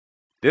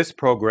This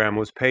program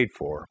was paid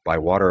for by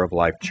Water of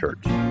Life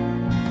Church.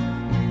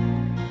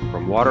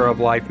 From Water of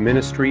Life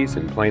Ministries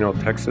in Plano,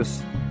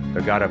 Texas,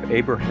 the God of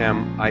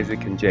Abraham,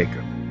 Isaac, and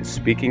Jacob is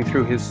speaking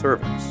through his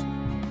servants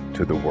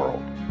to the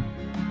world.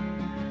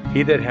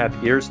 He that hath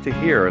ears to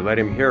hear, let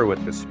him hear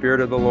what the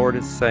Spirit of the Lord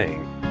is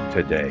saying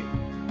today.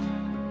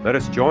 Let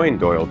us join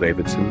Doyle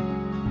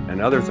Davidson and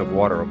others of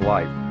Water of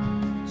Life,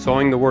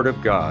 sowing the Word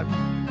of God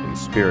in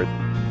spirit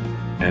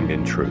and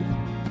in truth.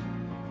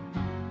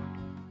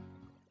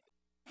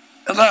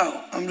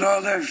 Hello, I'm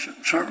Doyle Davidson,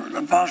 servant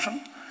and apostle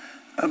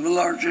of the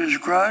Lord Jesus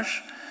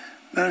Christ,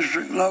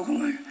 ministering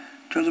locally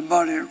to the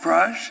body of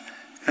Christ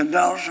in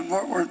Dallas and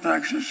Fort Worth,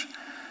 Texas,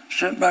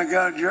 sent by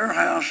God to your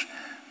house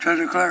to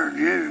declare to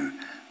you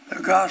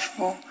the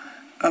gospel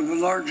of the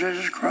Lord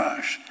Jesus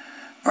Christ.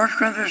 1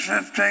 Corinthians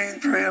 15,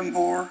 3 and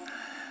 4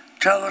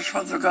 tell us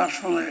what the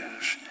gospel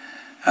is.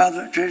 How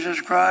that Jesus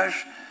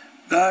Christ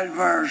died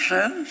for our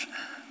sins,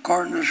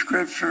 according to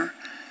Scripture.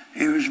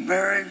 He was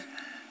buried,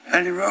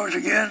 and he rose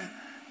again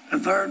the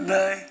third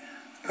day,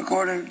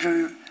 according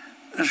to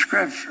the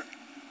Scripture.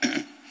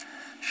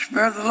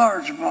 Spirit of the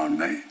Lord's upon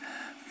me.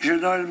 He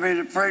anointed me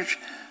to preach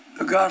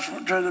the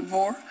gospel to the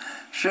poor,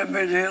 sent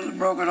me to heal the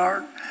broken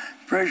heart,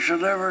 preach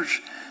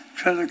deliverance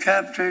to the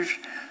captives,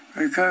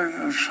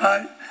 recovering of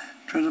sight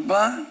to the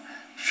blind,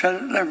 set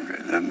at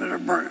liberty them that are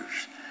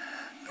bruised.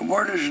 The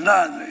word is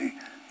nigh thee,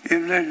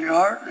 even in your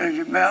heart and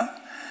your mouth,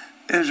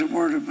 is a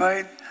word of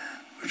faith,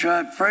 which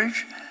I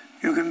preach.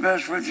 You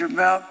confess with your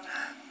mouth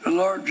the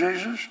Lord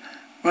Jesus,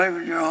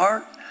 believe in your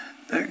heart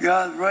that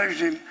God raised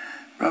him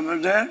from the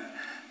dead,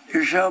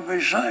 you shall be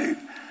saved.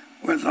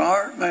 With the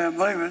heart man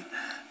believeth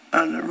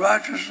unto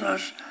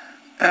righteousness,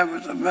 and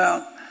with the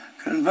mouth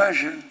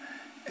confession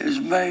is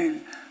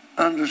made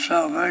unto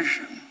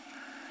salvation.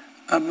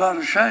 I'm not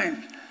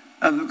ashamed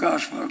of the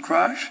gospel of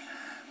Christ.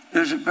 It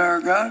is the power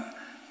of God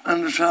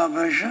unto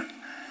salvation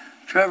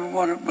to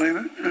everyone that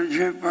believeth, to the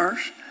Jew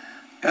first,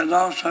 and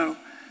also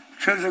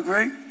to the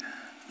Greek.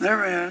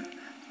 Therein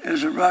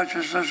is the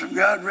righteousness of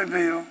God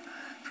revealed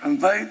from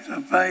faith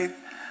to faith,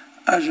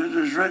 as it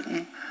is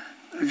written,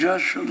 the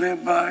just shall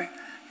live by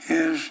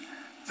his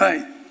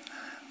faith.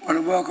 I want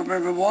to welcome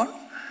everyone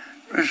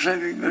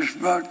receiving this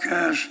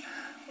broadcast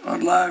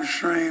on live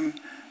stream,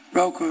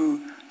 Roku,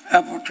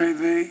 Apple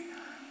TV,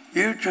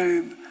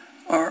 YouTube,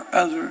 or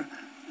other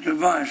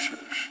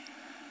devices.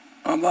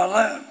 On my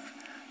left,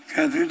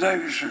 Kathy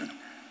Davidson,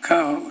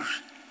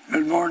 co-host.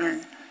 Good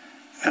morning,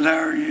 and how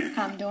are you?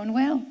 I'm doing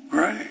well.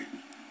 Great.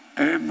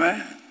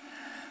 Amen.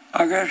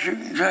 I guess you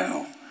can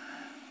tell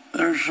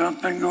there's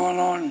something going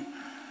on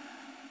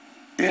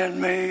in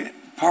me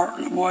part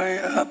of the way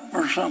up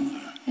or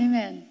something.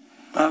 Amen.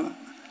 I've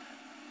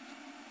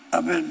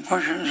been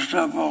pushing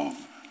stuff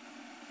off.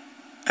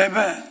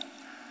 Amen.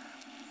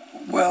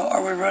 Well,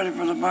 are we ready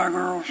for the My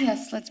Girls?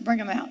 Yes, let's bring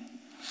them out.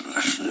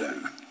 Let's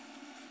do.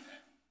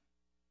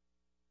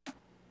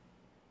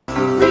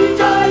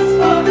 Rejoice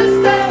for the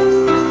steps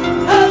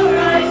of a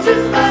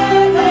righteous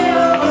man. They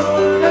are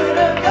ordered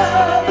of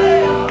God.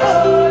 They are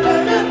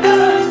ordered of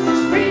God.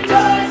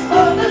 Rejoice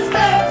for the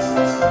steps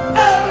of a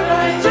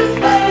righteous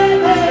man.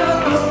 They are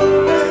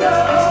ordered of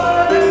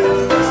God. In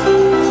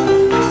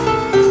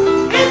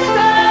the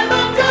time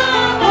of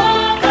trouble,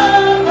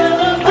 God will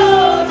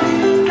uphold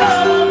you.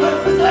 God will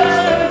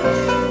preserve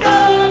you.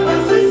 God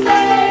will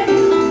sustain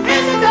you.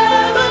 In the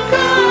time of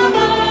trouble,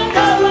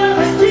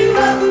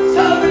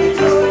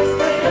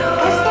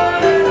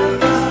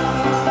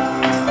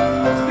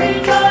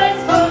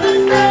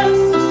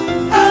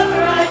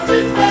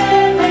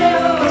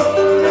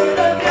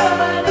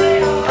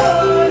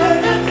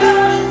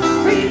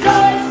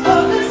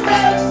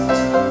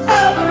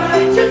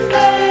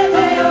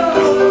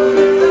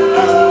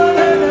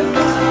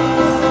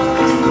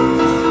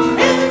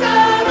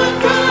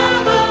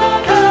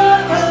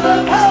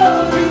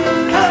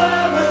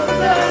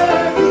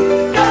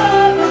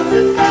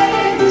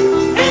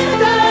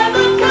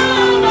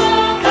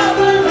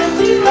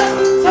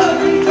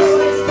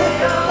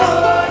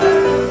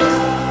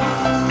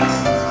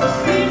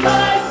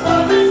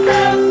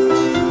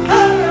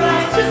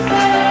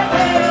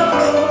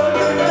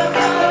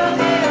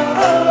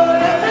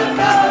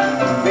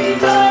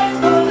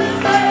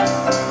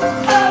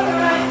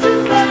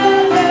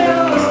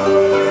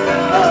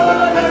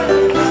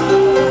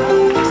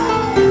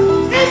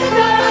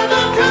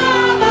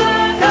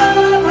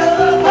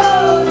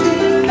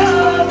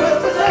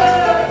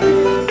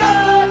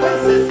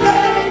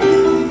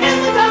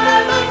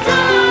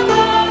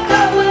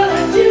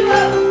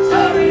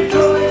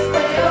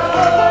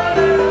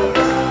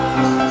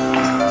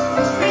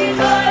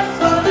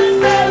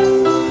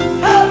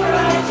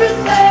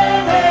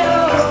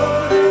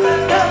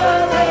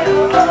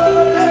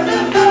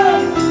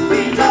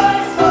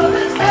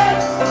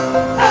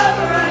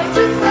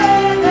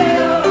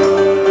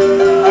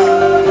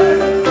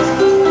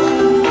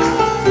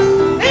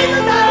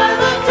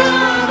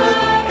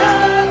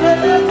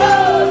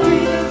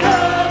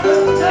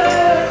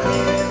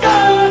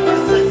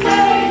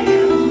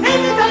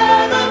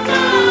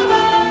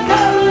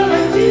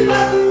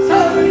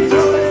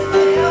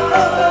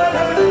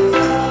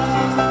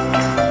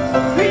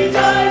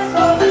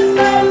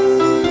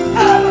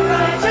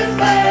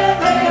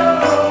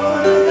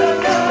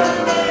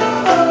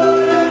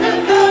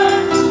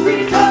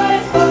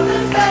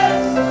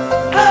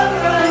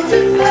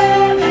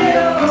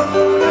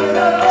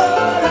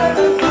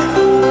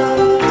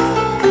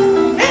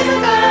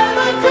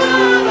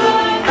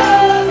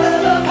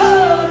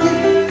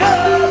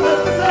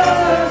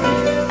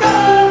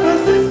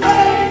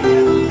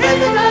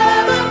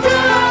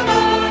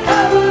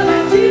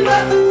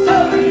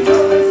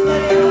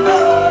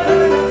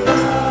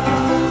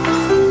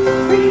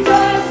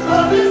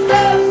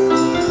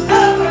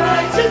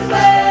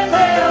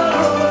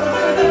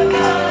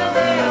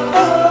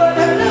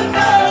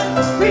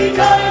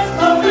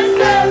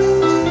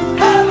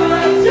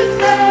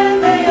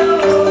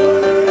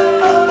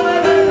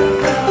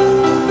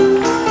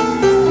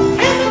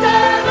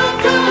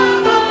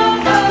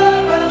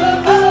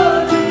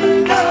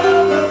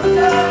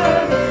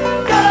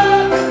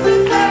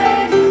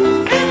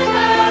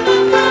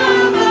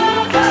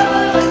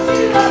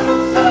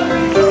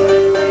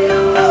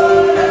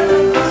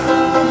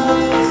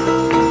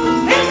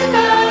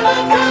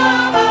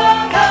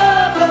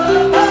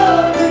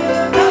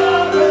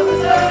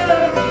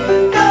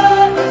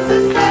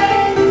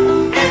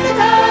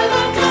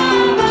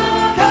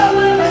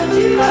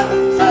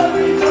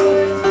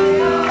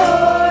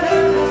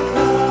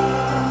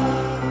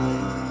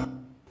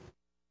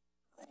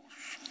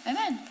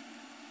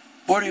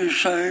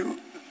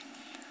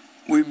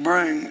 we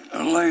bring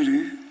a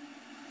lady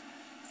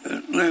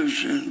that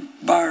lives in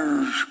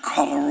Byers,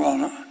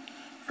 Colorado,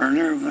 or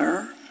near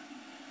there.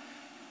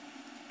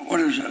 What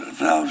is it,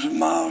 1,000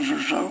 miles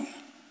or so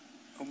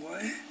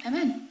away?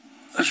 Amen.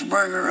 Let's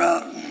bring her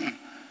out and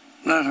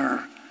let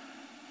her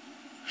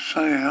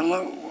say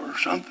hello or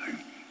something.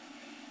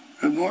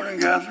 Good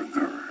morning, Kathy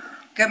Currier.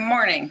 Good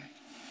morning.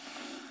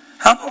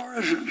 How far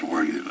is it to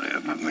where you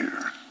live from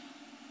here?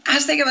 I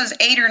think it was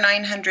 800 or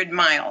 900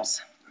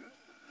 miles.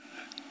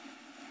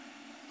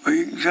 Well,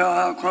 you can tell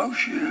how close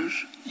she is.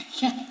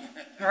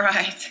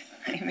 Right.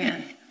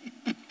 Amen.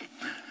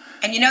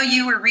 And you know,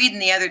 you were reading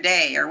the other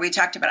day, or we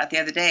talked about it the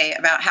other day,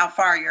 about how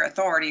far your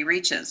authority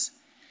reaches.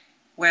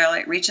 Well,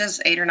 it reaches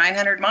 800 or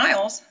 900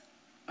 miles.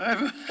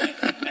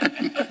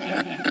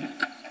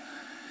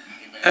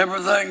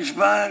 Everything's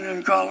fine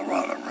in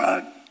Colorado,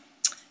 right?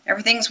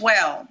 Everything's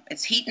well.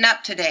 It's heating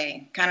up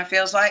today. Kind of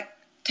feels like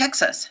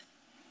Texas.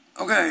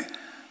 Okay,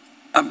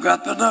 I've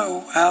got to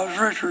know, how's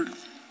Richard?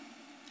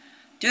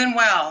 Doing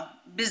well.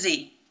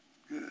 Busy.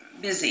 Good.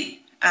 Busy.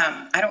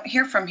 I don't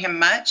hear from him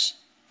much.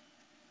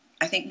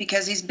 I think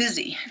because he's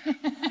busy.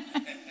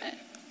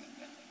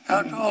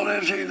 How tall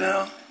is he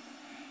now?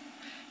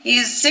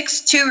 He's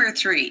 6'2" or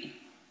 3.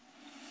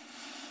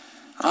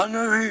 I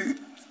know he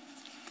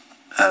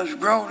has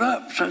grown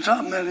up since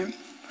I met him.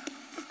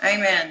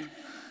 Amen.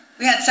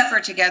 We had supper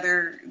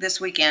together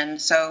this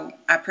weekend, so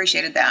I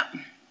appreciated that.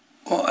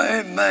 Well,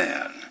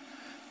 amen.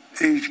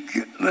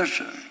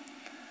 Listen,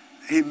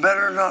 he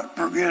better not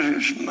forget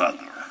his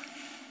mother.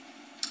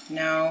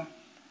 No.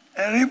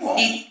 And he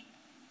won't.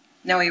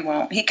 No, he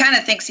won't. He kind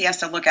of thinks he has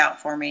to look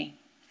out for me.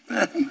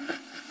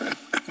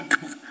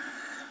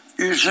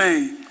 You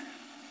see,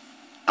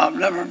 I'll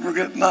never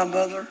forget my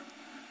mother,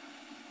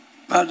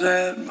 my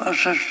dad, my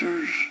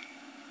sisters,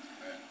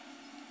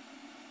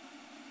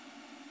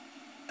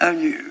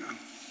 and you.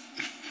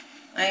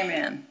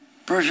 Amen.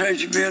 Appreciate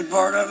you being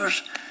part of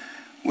us.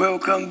 We'll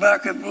come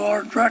back if the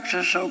Lord directs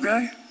us,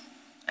 okay?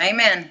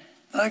 Amen.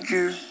 Thank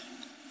you.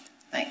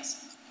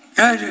 Thanks.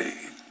 Katie,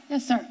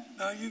 Yes, sir.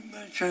 now you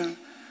mentioned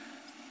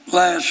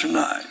last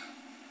night.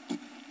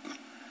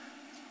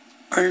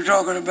 Are you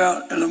talking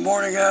about in the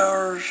morning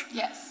hours?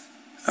 Yes.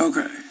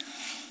 Okay.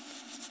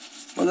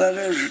 Well, that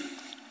is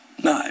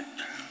night.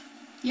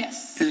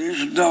 Yes. It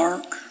is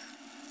dark,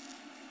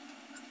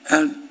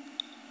 and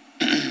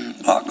a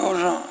lot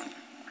goes on.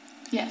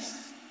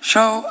 Yes.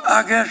 So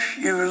I guess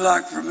you would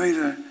like for me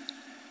to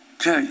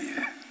tell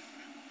you.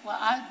 Well,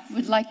 I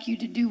would like you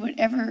to do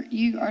whatever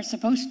you are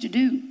supposed to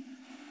do.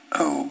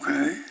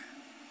 Okay.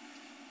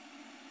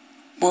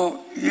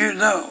 Well, you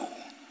know,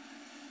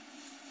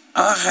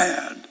 I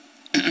had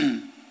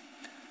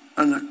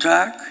an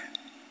attack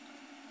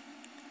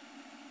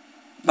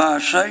by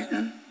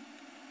Satan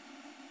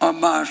on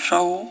my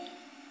soul,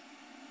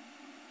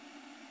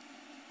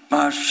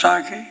 my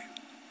psyche,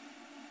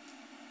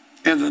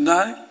 in the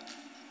night.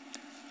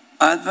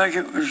 I think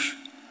it was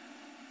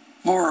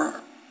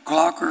 4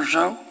 o'clock or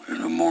so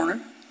in the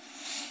morning,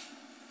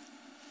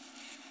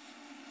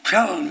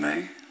 telling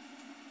me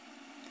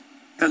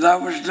that I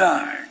was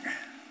dying.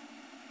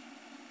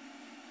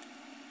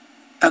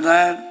 And I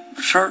had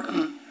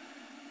certain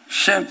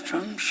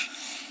symptoms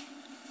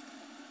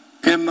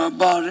in my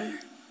body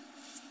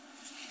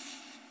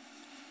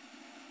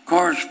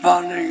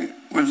corresponding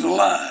with the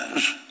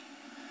lies.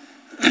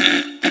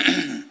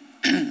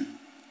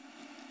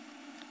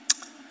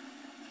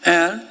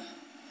 And,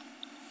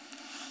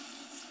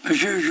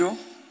 as usual,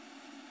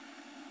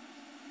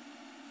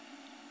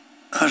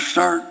 I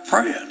start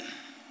praying.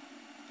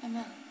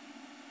 Amen.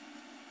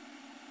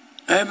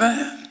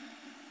 Amen.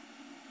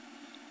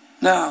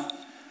 Now,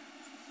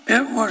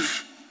 it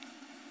was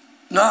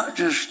not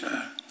just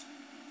a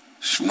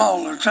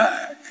small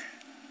attack.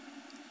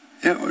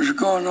 It was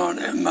going on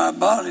in my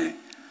body,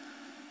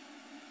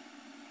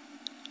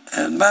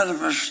 and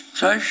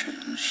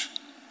manifestations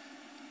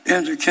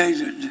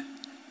indicated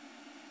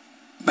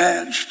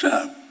bad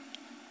stuff.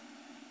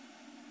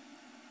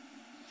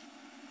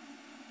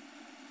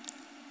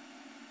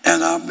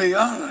 And I'll be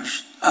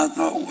honest, I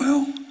thought,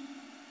 well,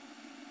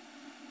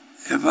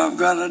 if I've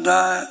got to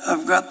die,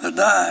 I've got to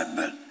die,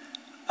 but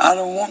I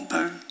don't want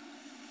to.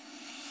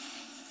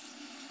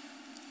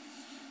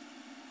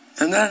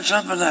 And then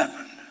something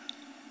happened.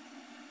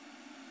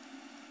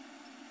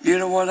 You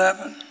know what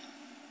happened?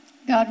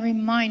 God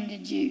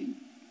reminded you.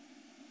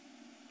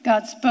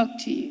 God spoke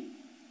to you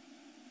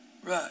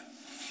Right.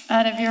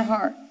 out of your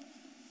heart.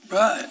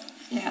 Right.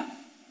 Yeah.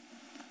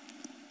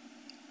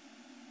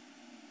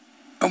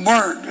 A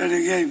word that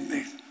he gave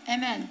me.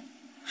 Amen.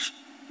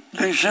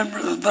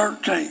 December the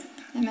 13th.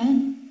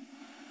 Amen.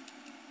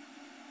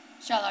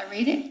 Shall I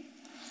read it?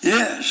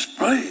 Yes,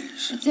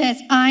 please. It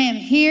says, I am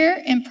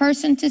here in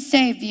person to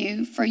save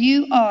you, for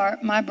you are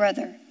my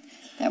brother.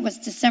 That was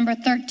December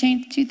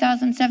 13th,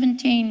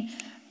 2017,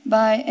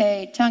 by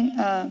a tongue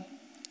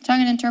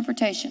and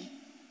interpretation.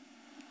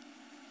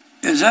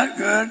 Is that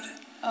good?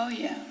 Oh,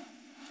 yeah.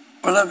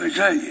 Well, let me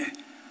tell you,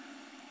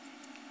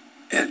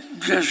 it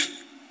just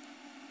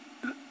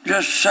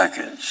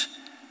seconds,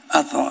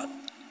 I thought,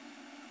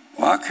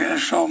 well, I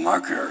cast all my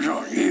cares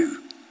on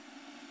you.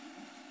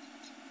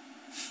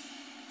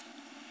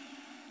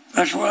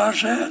 That's what I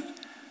said.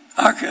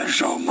 I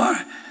cast all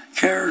my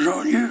cares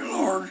on you,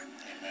 Lord.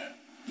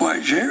 Well,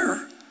 he's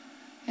here.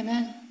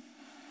 Amen.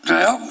 To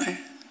help me.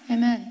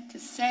 Amen. To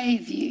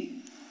save you.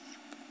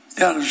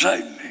 Yeah, to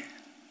save me.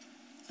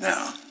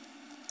 Now,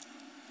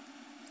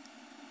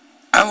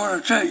 I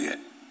want to tell you,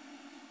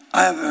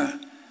 I have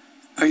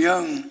a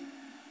young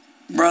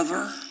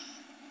brother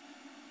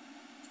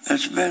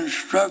that's been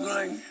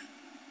struggling.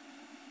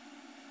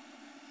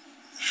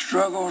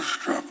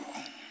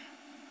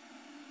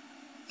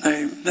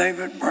 Named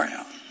David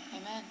Brown.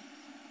 Amen.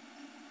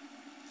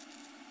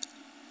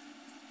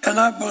 And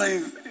I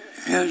believe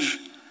his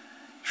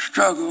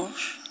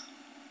struggles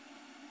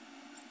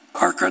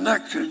are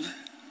connected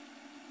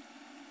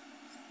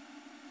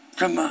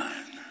to mine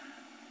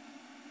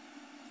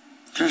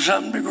to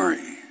some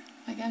degree.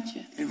 I got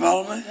you. You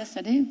follow me? Yes,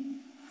 I do.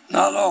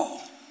 Not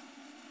all.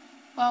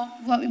 Well,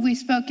 what we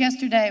spoke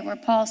yesterday where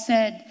Paul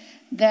said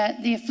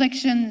that the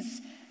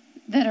afflictions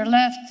that are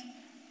left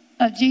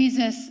of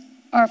Jesus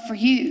are for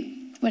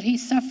you, what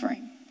he's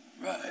suffering.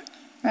 Right.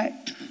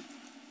 Right.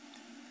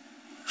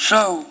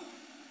 So,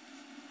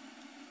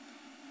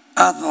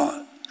 I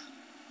thought,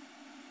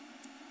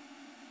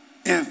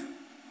 if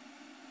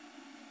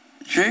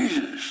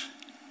Jesus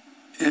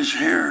is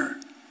here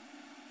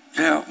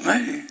to help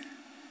me,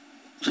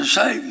 to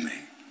save me,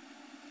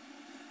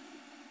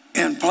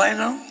 in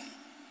Plano,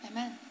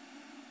 Amen.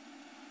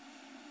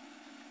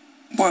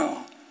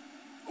 well,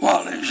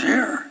 while he's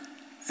here,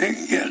 he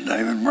can get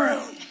David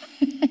Brown.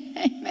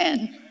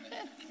 Amen.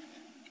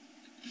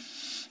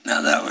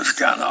 Now, that was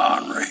kind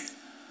of ornery,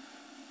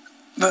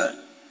 but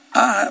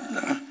I happen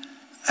to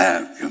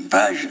have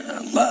compassion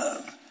and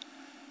love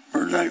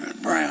for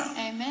David Brown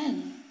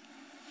Amen.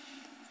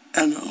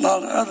 and a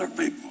lot of other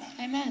people.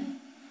 Amen.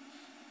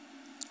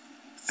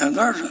 And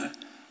there's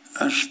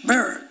a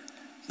spirit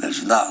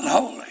that's not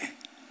holy,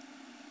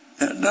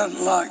 that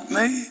doesn't like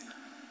me,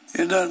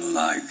 it doesn't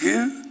like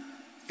you,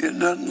 it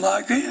doesn't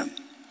like him.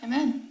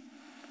 Amen.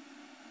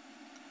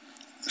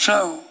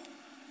 So,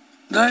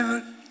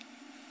 David,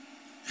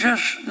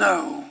 just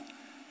know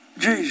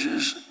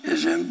Jesus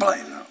is in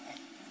Plano.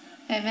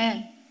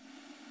 Amen.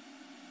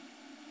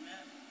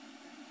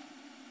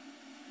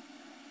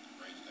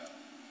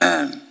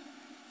 And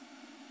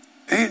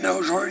he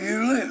knows where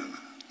you live.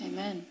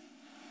 Amen.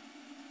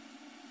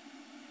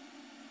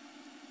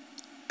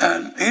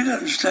 And he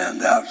doesn't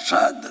stand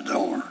outside the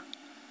door.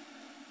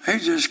 He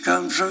just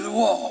comes through the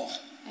wall.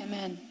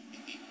 Amen.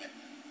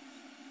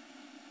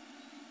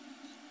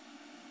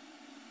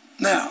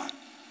 Now,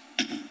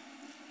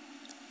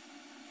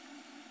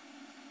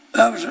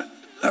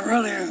 that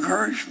really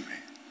encouraged me.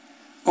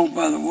 Oh,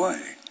 by the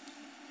way,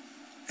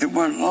 it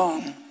wasn't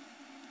long.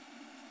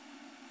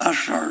 I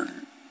started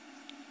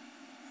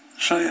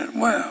saying,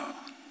 well,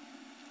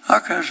 I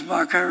cast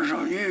my cares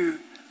on you,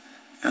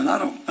 and I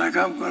don't think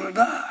I'm going to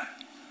die.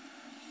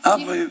 I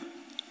believe.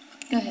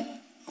 Go ahead.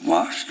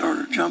 Well, I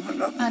started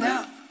jumping up and I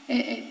down.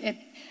 know.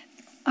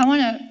 I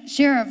want to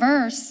share a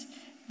verse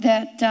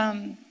that,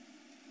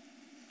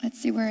 let's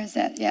see, where is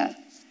that? Yeah.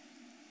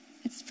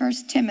 It's 1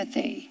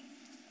 Timothy.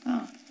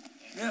 Oh.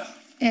 Yeah.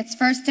 It's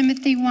 1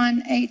 Timothy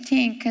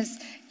 1:18, because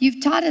you've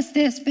taught us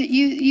this, but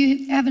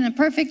you have a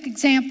perfect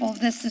example of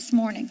this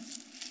morning.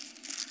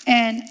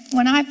 And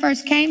when I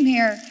first came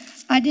here,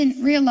 I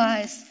didn't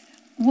realize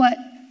what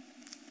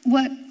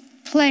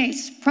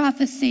place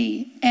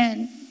prophecy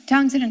and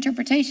tongues and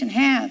interpretation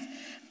have.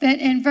 But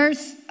in 1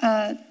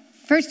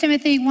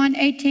 Timothy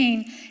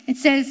 1:18, it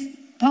says,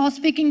 Paul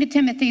speaking to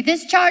Timothy,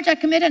 "This charge I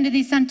commit unto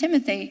thee, son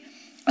Timothy,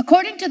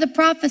 according to the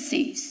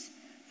prophecies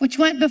which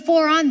went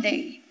before on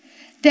thee,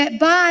 that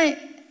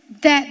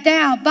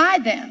thou by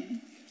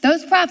them,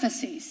 those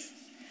prophecies,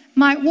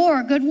 might war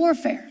a good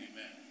warfare."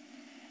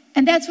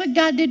 And that's what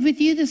God did with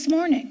you this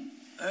morning.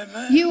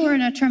 Amen. You were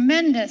in a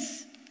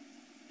tremendous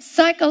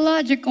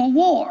psychological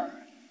war.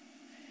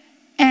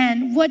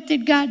 And what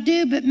did God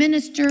do but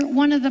minister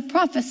one of the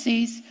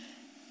prophecies,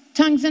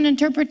 tongues and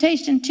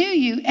interpretation, to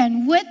you?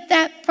 And with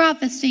that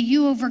prophecy,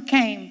 you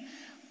overcame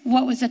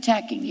what was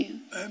attacking you.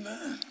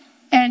 Amen.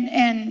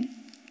 And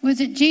was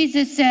it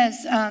Jesus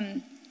says,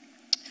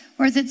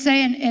 where is it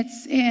saying?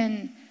 It's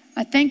in,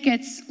 I think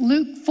it's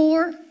Luke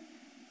 4.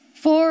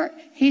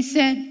 He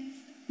said,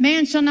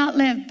 "Man shall not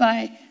live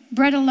by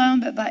bread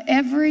alone, but by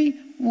every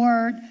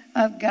word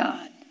of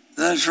God."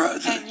 That's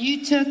right. And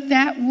you took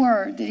that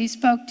word that he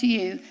spoke to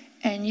you,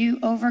 and you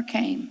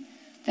overcame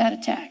that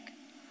attack.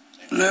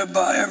 Live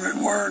by every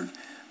word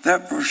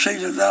that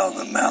proceedeth out of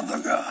the mouth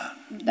of God.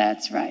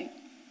 That's right.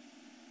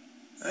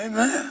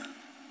 Amen.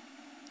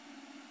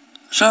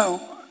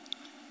 So,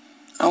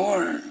 I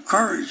want to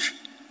encourage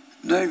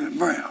David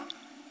Brown.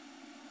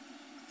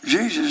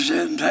 Jesus is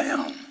in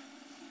town,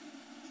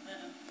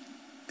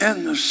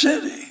 in the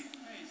city.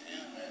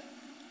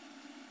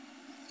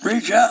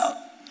 Reach out.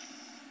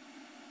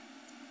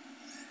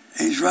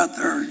 He's right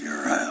there in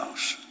your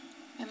house.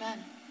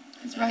 Amen.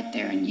 It's right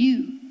there in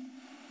you.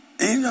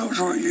 Even knows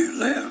where you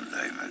live,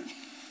 David.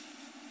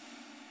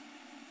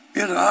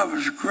 You know, I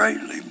was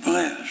greatly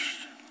blessed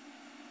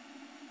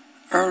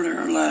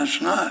earlier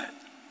last night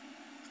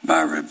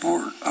by a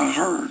report I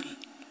heard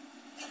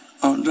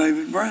on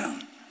David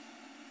Brown.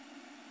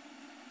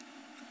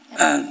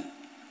 And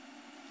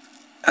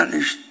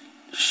it's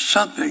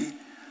something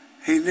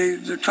he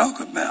needed to talk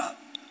about.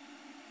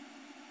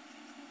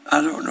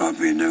 I don't know if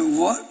he knew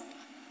what,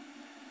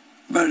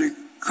 but he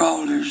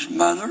called his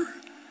mother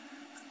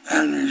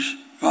and his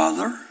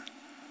father,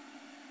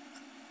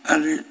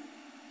 and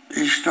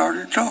he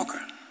started talking.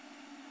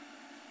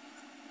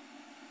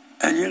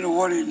 And you know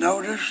what he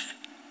noticed?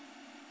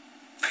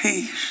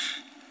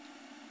 Peace.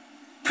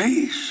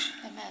 Peace.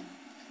 Amen.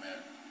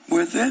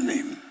 Within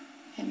him.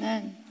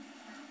 Amen.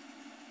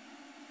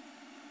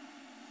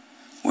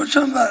 Would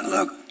somebody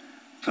look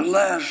the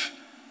last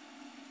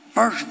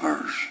first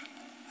verse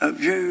of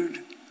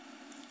Jude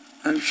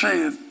and see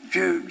if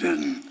Jude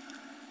didn't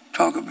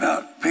talk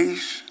about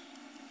peace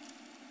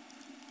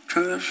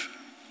to us?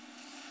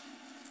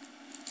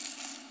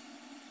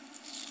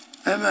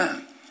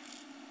 Amen.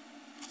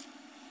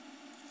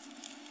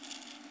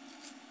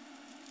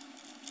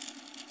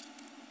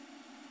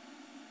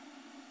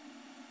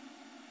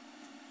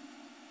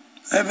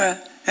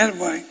 Amen.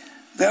 Anyway,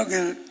 they'll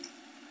get it.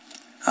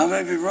 I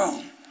may be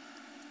wrong.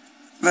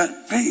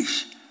 But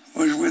peace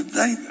was with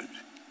David.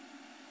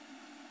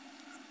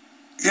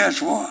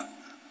 Guess what?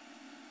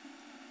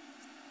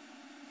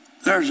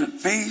 There's a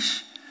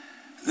peace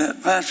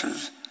that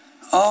passes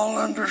all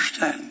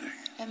understanding.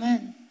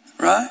 Amen.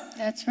 Right?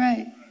 That's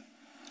right.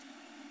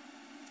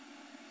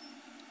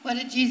 What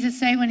did Jesus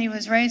say when he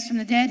was raised from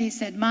the dead? He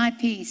said, "My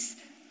peace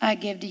I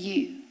give to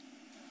you."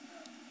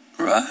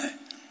 Right.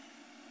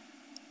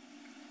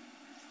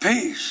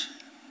 Peace.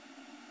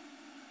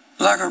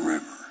 Like a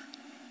river.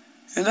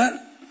 Isn't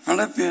that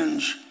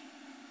Philippians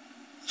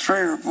 3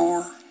 or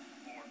 4?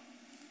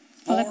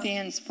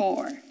 Philippians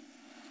 4.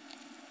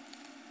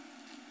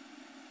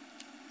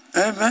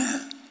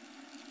 Amen.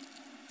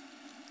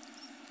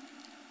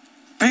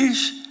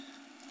 Peace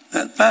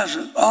that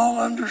passeth all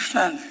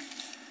understanding.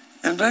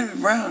 And David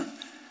Brown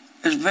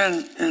has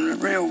been in a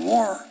real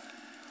war.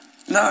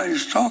 Now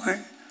he's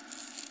talking,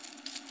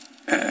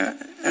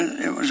 and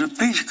it was a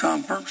peace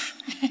conference.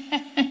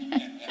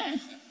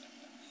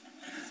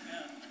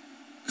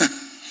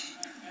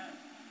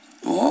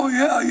 Oh,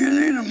 yeah, you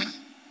need them.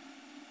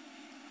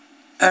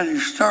 And he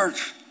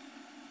starts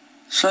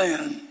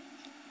saying,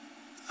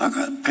 I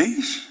got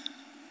peace.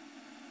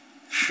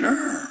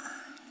 Sure.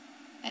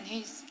 And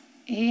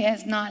he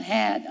has not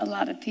had a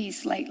lot of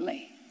peace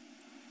lately.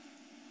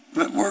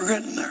 But we're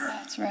getting there.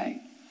 That's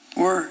right.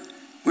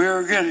 We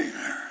are getting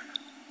there.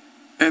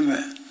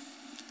 Amen.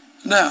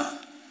 Now,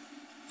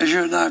 as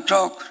you and I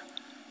talked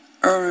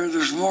earlier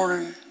this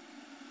morning,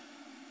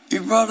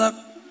 you brought up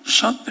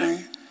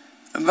something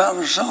about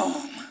a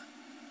song.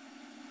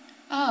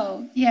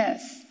 Oh,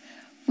 yes.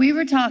 We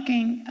were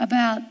talking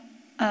about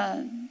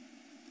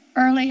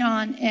early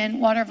on in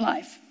Water of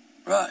Life.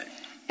 Right.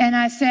 And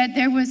I said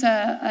there was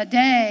a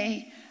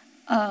day,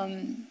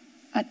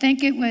 I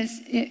think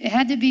it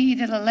had to be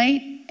either the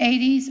late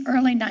 80s,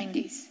 early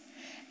 90s.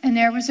 And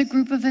there was a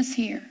group of us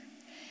here.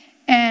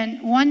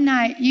 And one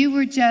night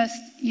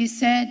you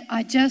said,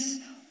 I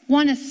just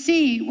want to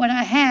see what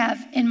I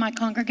have in my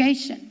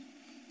congregation.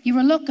 You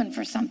were looking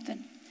for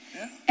something.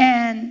 Yeah.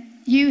 And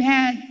you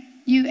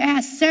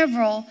asked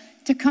several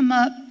to come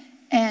up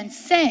and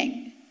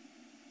sing.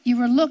 You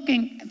were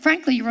looking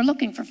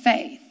for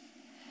faith.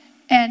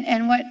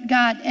 And what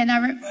God,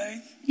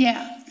 Faith?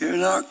 Yeah. You're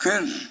not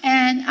kidding.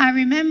 And I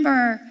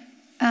remember,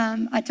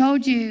 I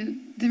told you,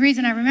 the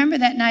reason I remember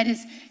that night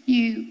is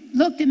you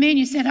looked at me and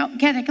you said, "Oh,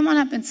 Kathy, come on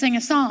up and sing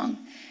a song."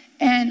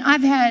 And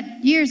I've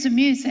had years of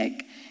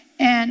music,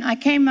 and I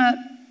came up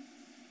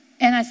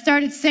and I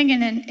started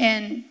singing,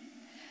 and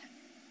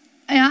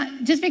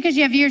just because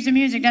you have years of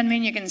music doesn't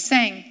mean you can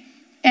sing.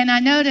 And I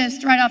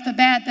noticed right off the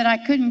bat that I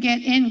couldn't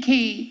get in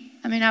key.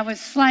 I mean, I was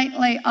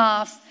slightly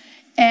off.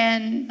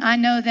 And I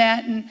know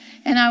that, and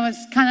I was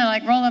kind of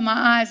like rolling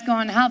my eyes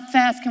going, how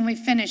fast can we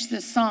finish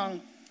this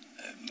song?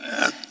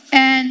 Amen.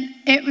 And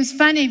it was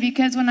funny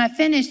because when I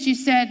finished, you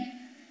said,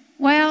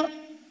 well,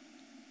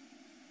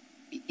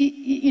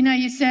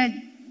 you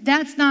said,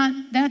 that's not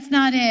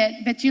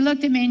it. But you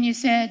looked at me and you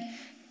said,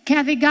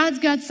 Kathy, God's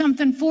got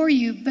something for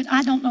you, but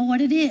I don't know what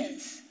it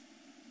is.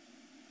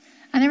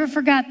 I never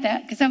forgot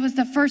that because that was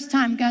the first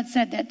time God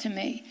said that to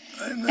me.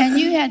 Amen. And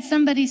you had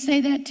somebody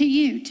say that to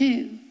you,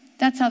 too.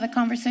 That's how the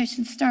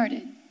conversation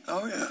started.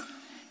 Oh, yeah.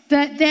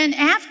 But then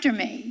after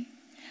me,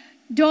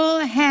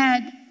 Doyle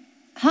had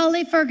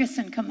Holly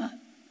Ferguson come up.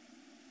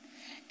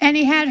 And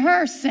he had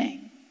her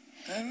sing.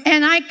 Amen.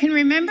 And I can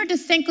remember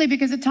distinctly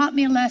because it taught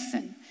me a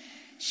lesson.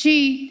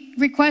 She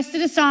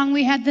requested a song.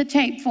 We had the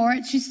tape for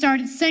it. She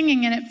started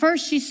singing, and at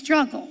first she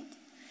struggled.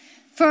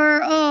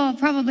 For,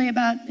 probably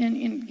about,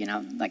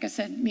 like I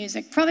said,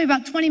 music, probably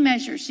about 20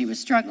 measures she was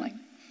struggling.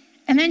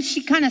 And then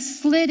she kind of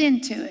slid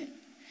into it.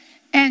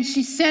 And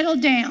she settled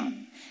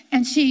down,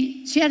 and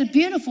she had a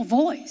beautiful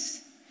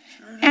voice.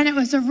 And it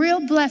was a real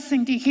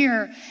blessing to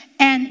hear.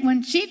 And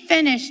when she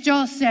finished,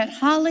 Joel said,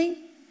 Holly,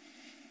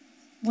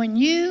 when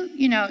you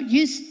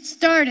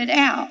started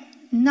out,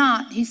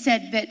 he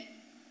said, but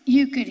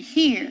you could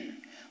hear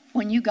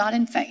when you got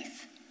in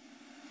faith.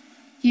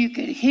 You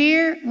could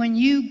hear when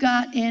you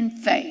got in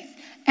faith.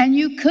 And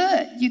you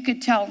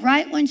could tell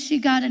right when she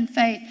got in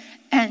faith,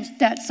 and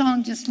that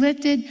song just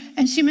lifted,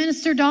 and she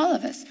ministered to all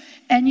of us.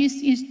 And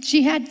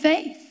she had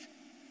faith.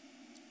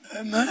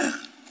 Amen.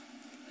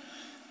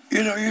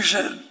 You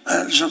said,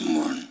 had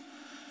someone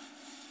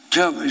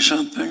tell me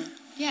something.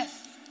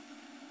 Yes.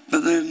 But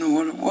they didn't know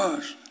what it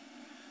was.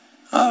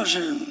 I was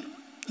in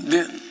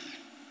Denton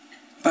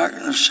back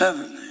in the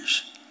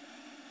 70s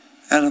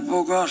at a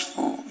full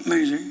gospel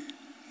meeting,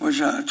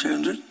 which I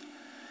attended.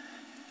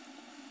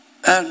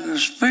 And the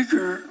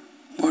speaker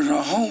was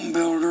a home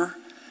builder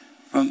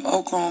from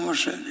Oklahoma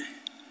City.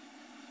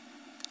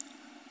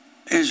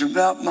 He's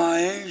about my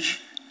age,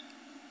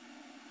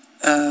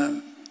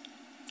 and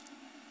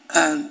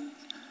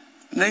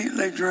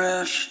neatly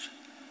dressed,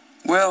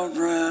 well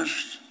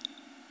dressed,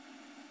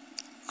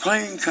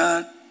 clean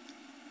cut.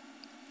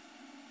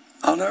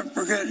 I'll never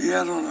forget he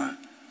had on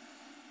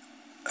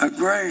a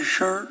gray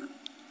shirt,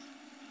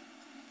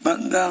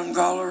 button down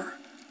collar,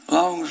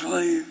 long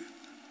sleeve,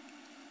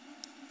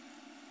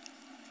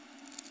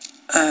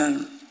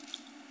 and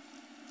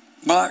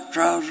black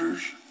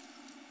trousers.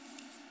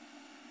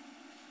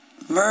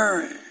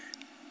 Very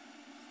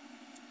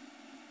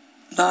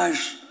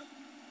nice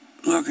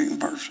looking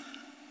person.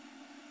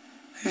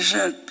 He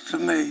said to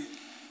me,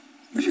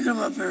 would you come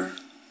up here?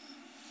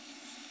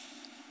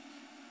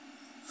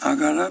 I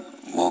got up,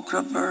 walked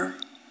up there.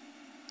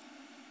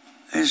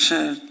 He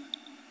said,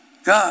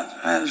 God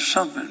has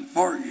something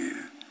for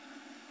you,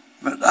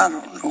 but I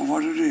don't know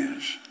what it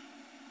is.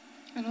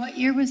 And what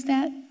year was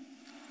that?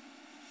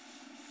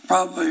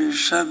 Probably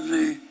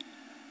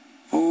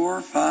 74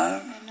 or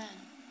 5. Amen.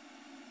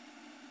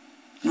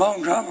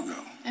 Long time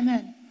ago.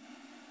 Amen.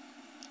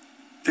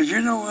 Did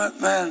you know that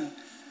man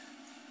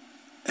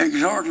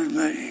exhorted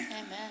me?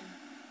 Amen.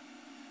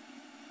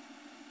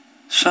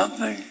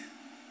 Something,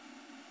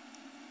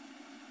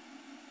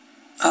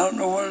 I don't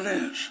know what it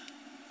is.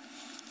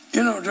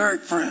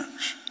 Derek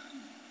Prince.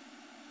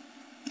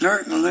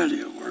 Derek and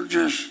Lydia were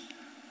just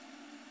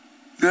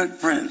good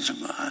friends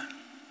of mine.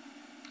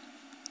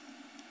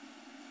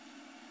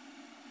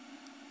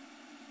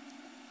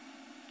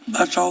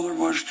 That's all there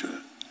was to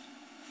it.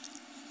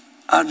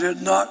 I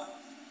did not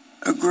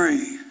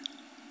agree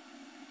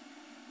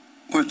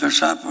with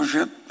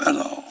discipleship at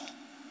all.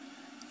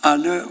 I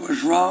knew it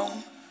was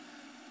wrong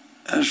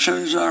as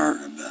soon as I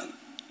heard about it.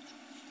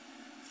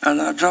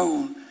 And I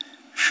told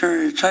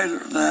Sherry Taylor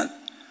that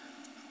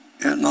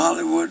in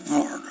Hollywood,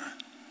 Florida.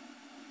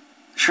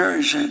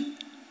 Sherry said,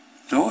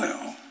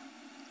 Doyle,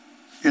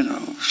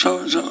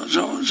 so-and-so and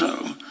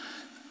so-and-so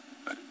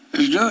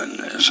is doing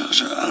this. I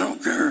said, I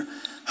don't care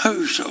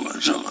who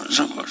so-and-so and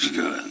so is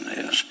doing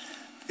this.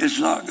 It's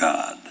not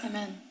God.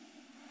 Amen.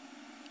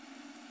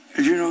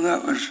 Did you know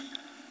that was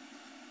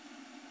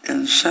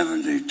in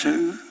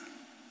 72?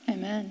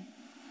 Amen.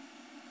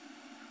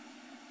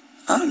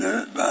 I knew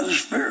it by the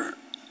Spirit.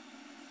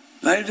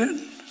 They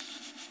didn't.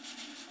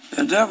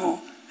 The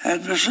devil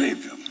had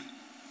deceived them.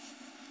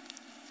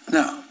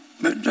 Now,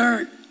 but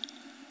Derek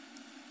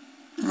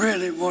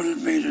really wanted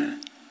me to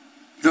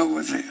go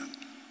with him.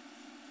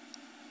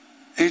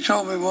 He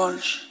told me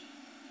once,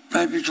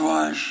 maybe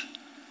twice,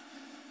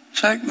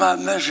 take my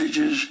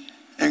messages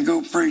and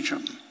go preach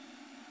them.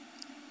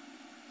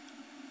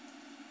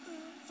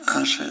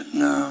 I said,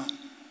 no,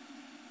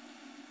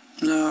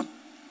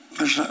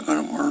 it's not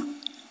going to work.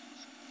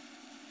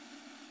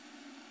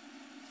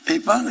 He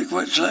finally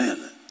quit saying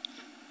it.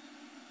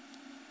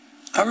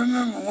 I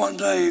remember one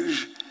day he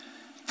was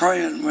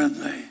praying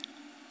with me.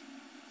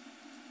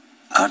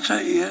 I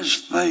tell you, his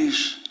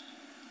face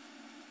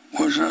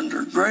was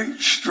under great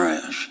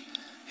stress.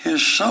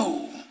 His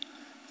soul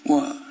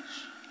was.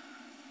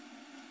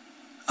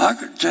 I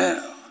could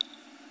tell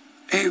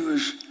he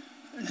was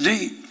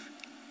deep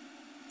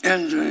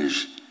into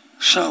his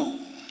soul.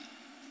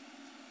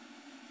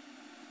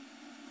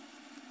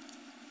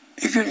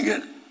 He couldn't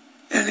get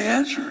any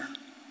answer.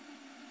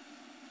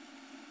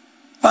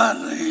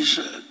 Finally, he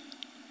said,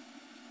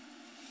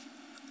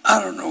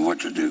 I don't know what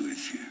to do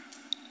with you.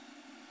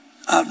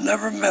 I've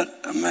never met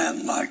a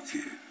man like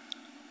you.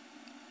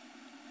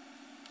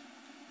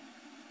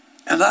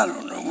 And I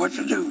don't know what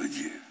to do with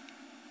you.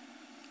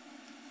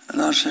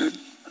 And I said,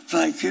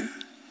 thank you.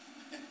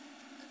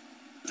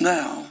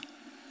 Now,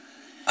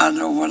 I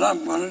know what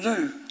I'm going to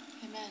do.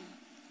 Amen.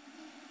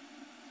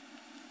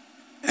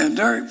 And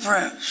Derek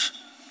Prince,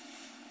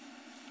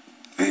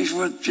 he's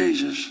with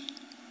Jesus.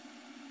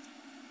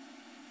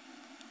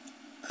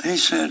 He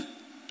said,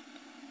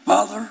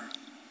 Father,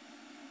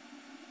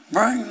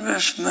 bring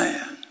this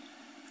man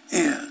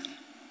in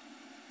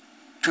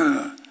to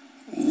a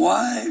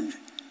wide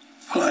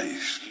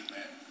place.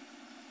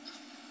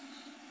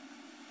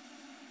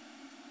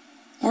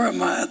 Where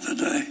am I at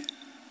today?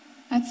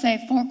 I'd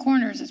say 4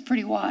 corners is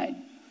pretty wide.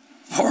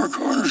 4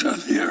 corners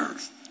corners of the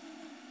earth.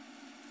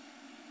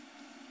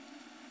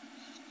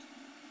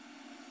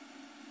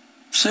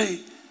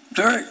 See,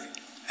 Derek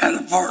had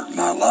a part in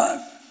my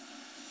life.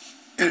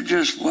 It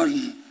just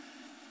wasn't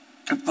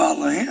to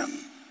follow him.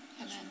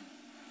 Amen.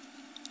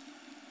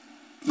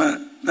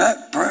 But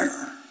that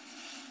prayer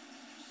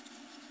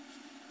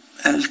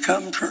has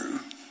come true.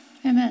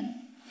 Amen.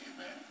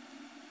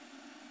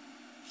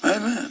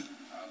 Amen.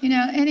 You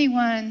know,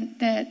 anyone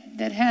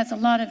that has a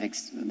lot of,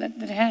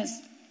 that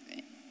has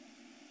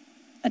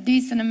a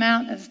decent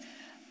amount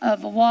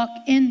of a walk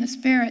in the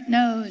Spirit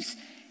knows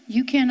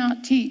you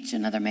cannot teach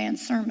another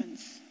man's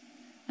sermons,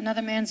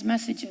 another man's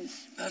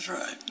messages. That's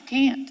right. You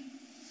can't.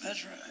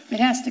 That's right. It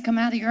has to come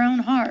out of your own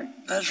heart.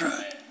 That's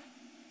right.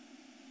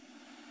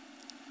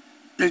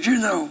 Did you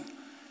know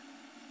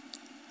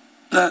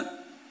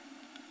that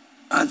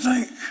I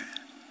think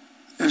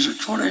is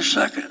the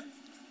 22nd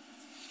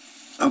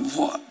of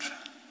what?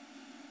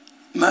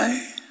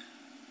 May?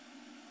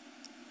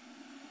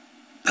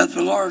 That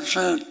the Lord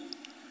said,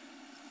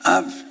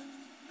 I've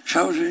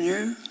chosen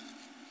you,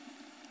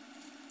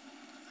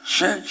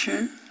 sent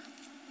you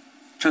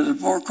to the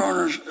four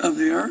corners of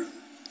the earth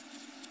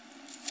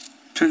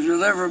to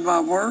deliver my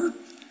word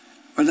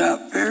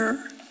without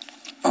fear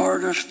or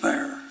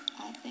despair.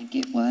 I think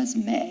it was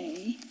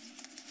May.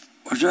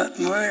 Was that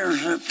May or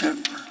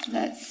September?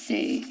 Let's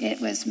see. It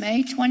was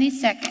May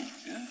 22nd.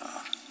 Yeah.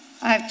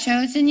 I've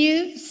chosen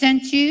you,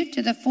 sent you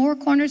to the four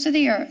corners of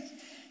the earth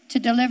to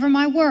deliver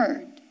my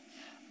word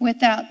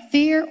without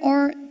despair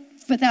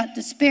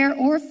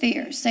or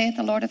fear, saith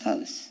the Lord of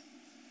hosts.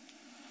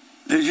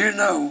 Did you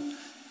know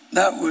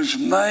that was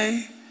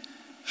May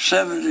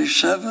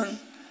 77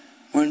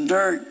 when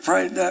Derek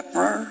prayed that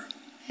prayer?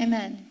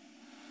 Amen.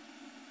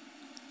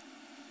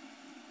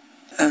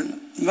 And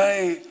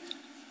May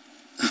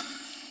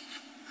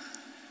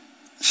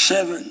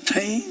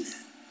 17,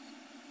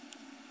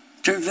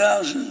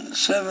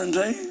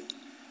 2017,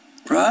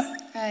 right?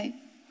 Right.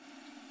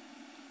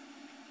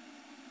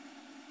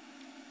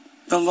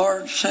 The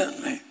Lord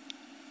sent me.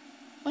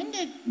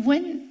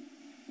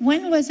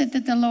 When was it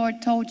that the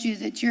Lord told you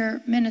that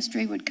your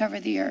ministry would cover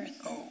the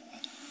earth? Oh,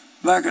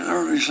 back in the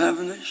early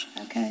 70s.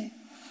 Okay.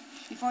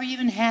 Before you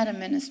even had a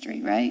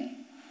ministry, right?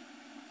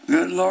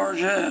 Good Lord,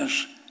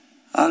 yes.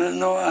 I didn't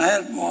know I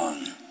had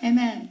one.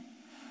 Amen.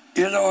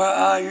 You know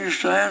how I used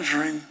to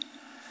answer him?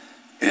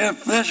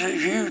 If this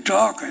is you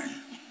talking,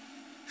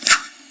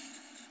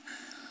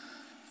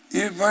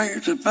 you bring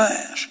it to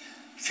pass.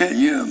 Can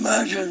you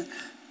imagine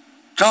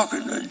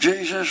talking to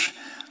Jesus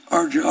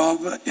or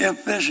Jehovah,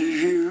 if this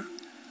is you,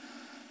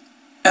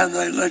 and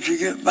they let you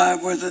get by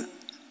with it?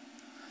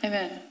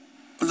 Amen.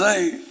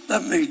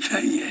 Let me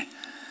tell you,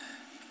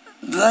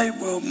 they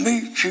will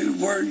meet you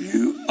where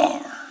you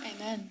are.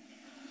 Amen.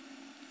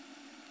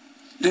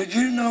 Did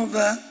you know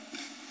that? Amen.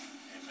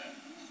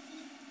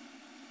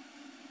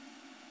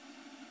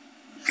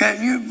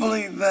 Can you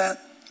believe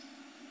that?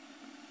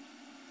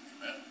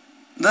 Amen.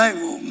 They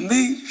will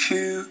meet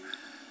you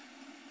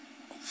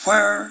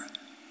where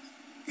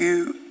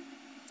you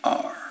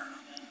are.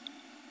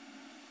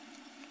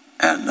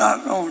 And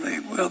not only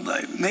will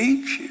they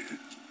meet you,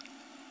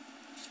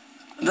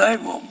 they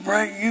will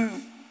bring you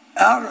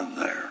out of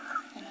there.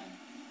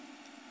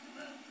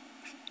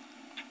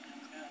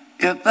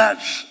 If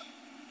that's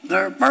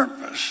their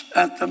purpose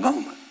at the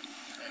moment.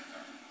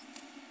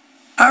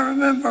 I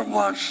remember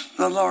once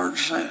the Lord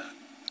said,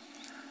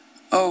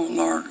 oh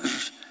Lord, this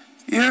was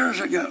years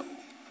ago.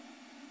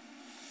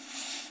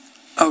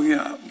 Oh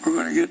yeah, we're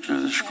going to get to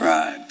the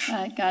scribes.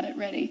 I got it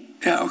ready.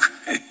 Yeah,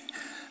 okay.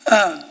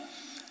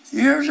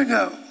 Years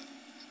ago,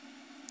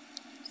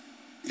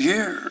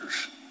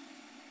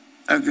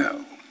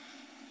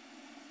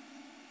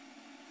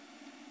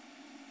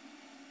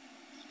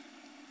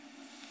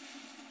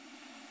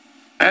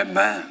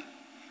 amen.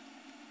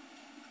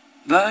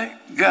 Thank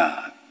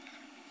God.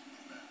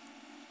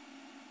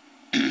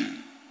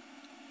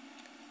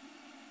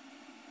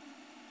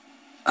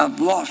 I've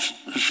lost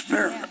the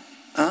spirit. Yeah.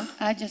 Huh?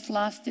 I just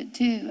lost it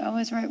too. I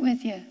was right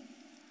with you.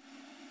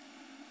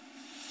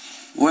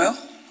 Well,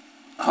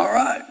 all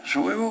right,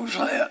 so we won't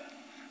say it.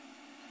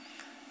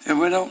 If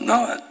we don't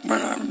know it, we're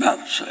not about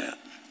to say it.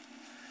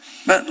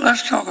 But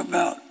let's talk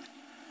about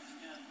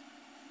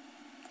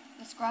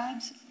The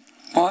scribes?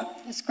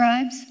 what? The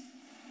scribes?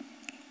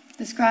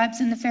 The scribes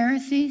and the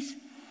Pharisees?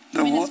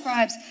 The The what?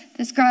 scribes.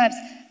 The scribes.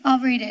 I'll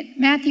read it.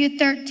 Matthew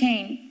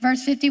 13,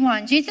 verse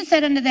 51. Jesus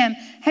said unto them,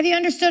 have you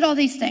understood all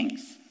these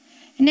things?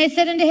 And they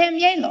said unto him,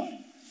 yea, Lord.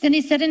 Then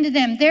he said unto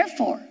them,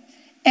 therefore,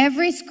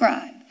 every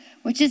scribe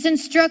which is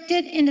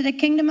instructed into the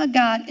kingdom of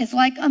God is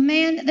like a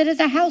man that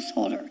is a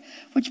householder,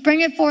 which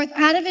bringeth forth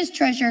out of his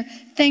treasure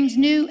things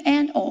new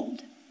and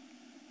old.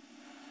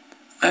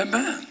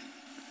 Amen.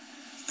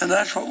 And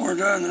that's what we're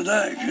doing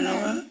today. Do you know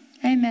that?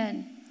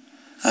 Amen.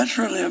 That's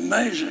really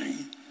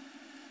amazing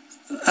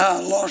how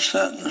I lost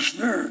that in the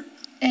spirit.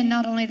 And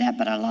not only that,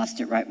 but I lost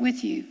it right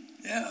with you.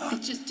 Yeah.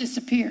 It just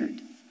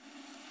disappeared.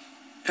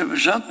 It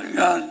was something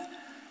God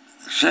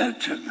said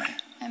to me.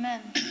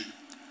 Amen.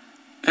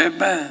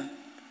 Amen.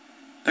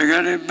 They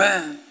got it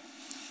banned.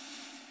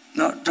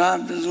 Not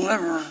time to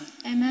deliver.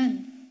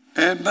 Amen.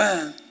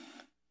 Amen.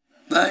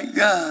 Thank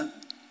God.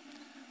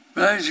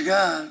 Praise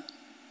God.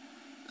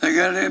 They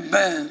got it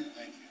banned.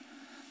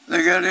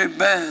 They got it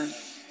banned.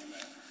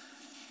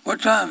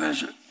 What time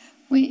is it?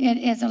 It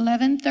is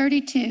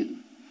 11:32.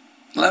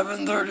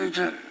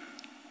 11:32.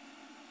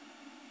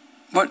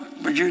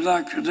 What would you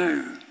like to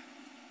do?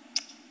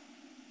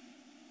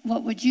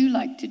 What would you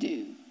like to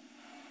do?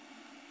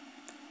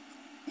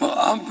 Well,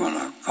 I'm going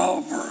to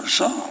call for a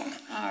song.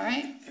 All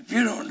right. If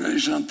you don't do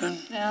something.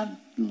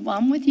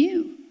 I'm with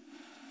you.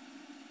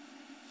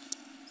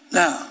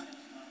 Now,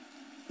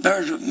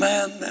 there's a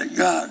man that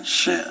God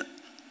sent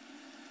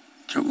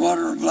to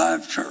Water of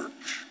Life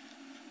Church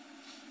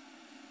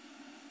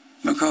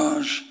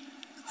because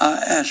I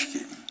asked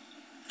him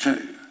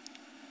to.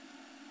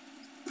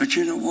 But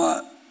you know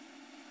what?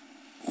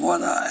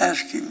 What I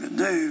asked him to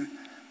do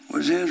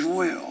was his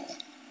will.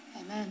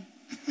 Amen.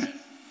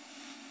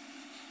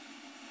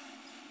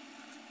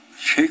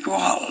 Chico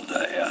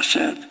Holiday, I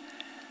said,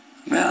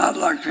 man, I'd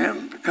like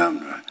him to come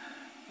to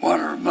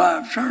Water of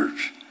Life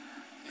Church.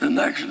 The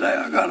next day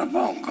I got a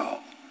phone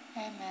call.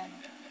 Amen.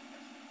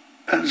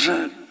 And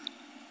said,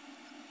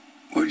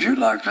 would you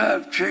like to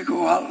have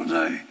Chico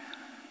Holiday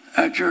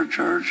at your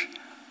church?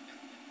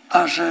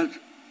 I said,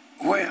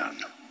 when?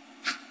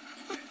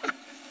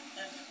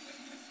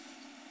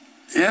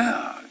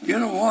 Yeah, you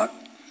know what?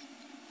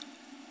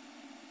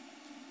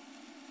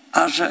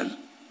 I said,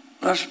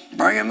 let's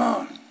bring him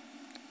on.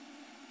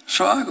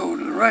 So I go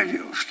to the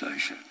radio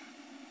station,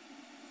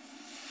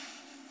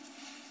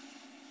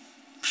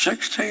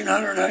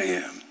 1600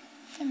 AM.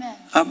 Amen.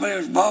 I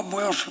believe Bob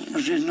Wilson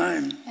was his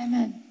name.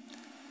 Amen.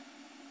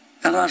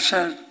 And I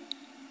said,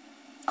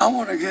 I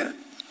want to get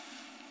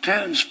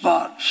 10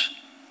 spots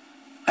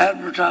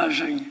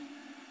advertising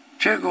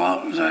Chico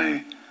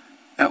Holiday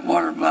at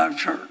Water of Life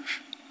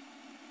Church.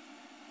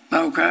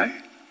 Okay.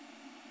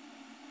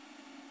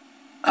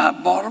 I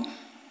bought them.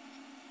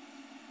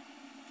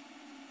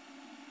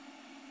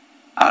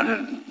 I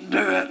didn't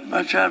do that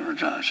much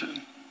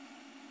advertising.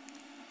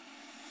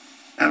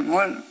 And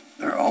when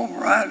they're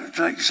over, I had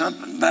to take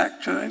something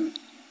back to him.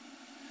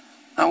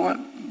 I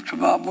went to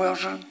Bob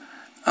Wilson.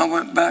 I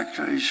went back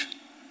to his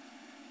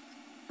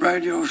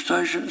radio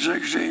station,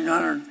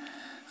 1600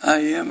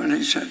 AM, and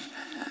he said,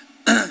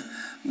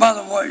 by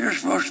the way, you're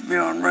supposed to be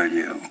on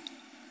radio.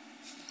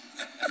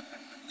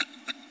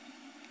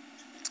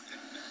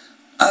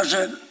 I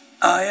said,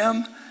 I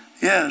am?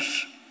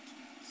 Yes.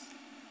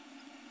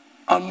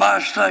 On my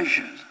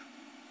station.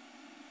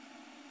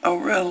 Oh,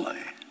 really?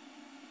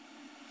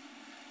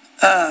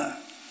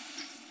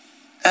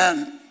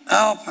 And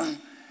how often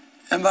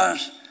am I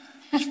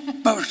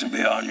supposed to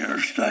be on your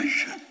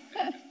station?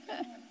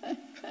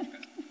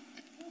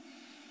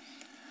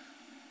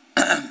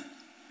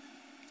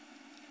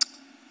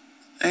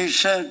 He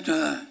said,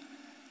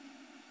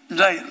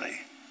 daily.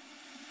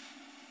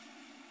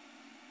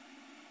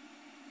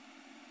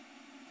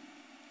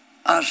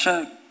 I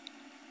said,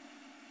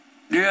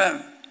 do you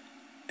have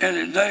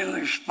any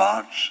daily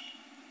spots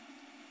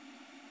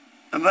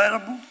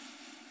available?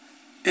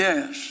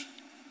 Yes.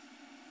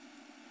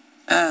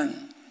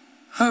 And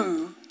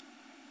who?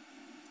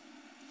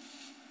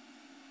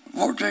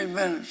 14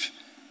 minutes.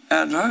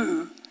 And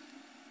who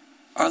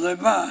are they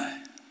by?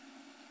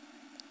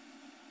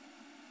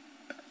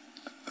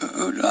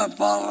 Who do I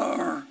follow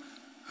or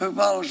who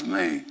follows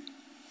me?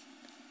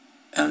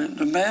 And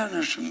the man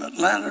is from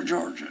Atlanta,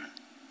 Georgia.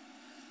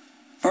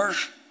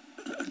 First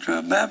to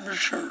a Baptist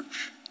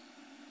church.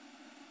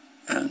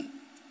 And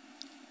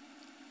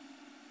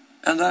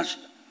that's,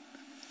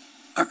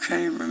 I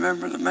can't even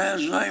remember the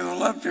man's name. I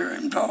love to hear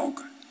him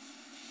talk.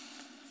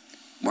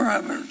 We're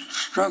having a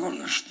struggle in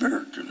the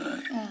spirit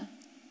today. Yeah.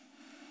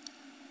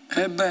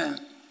 Amen.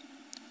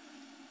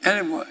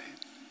 Anyway,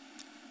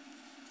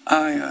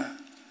 I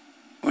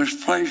was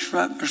placed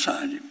right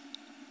beside him.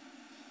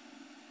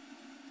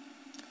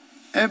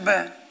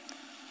 Amen.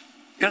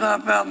 And I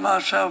found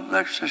myself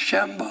next to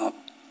Shambach.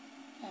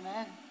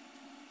 Amen.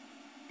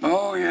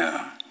 Oh,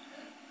 yeah.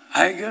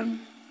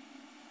 Hagen.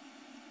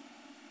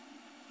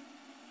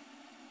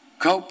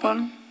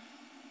 Copeland.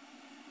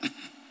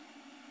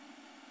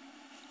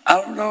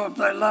 I don't know if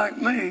they like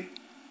me,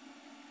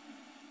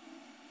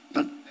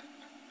 but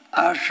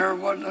I sure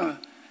wasn't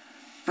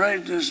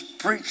afraid to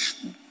preach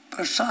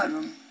beside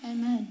them.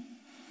 Amen.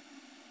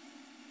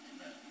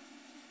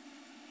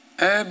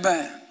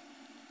 Amen.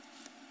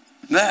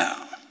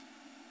 Now,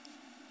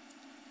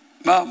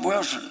 Bob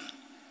Wilson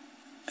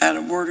had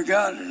a word of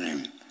God in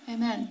him.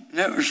 Amen. And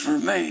it was for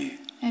me.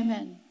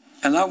 Amen.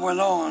 And I went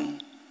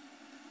on,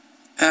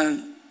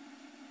 and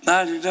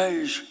 90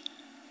 days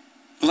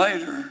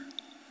later,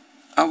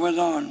 I went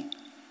on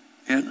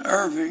in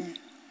Irving,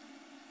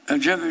 at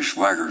Jimmy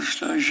Swagger's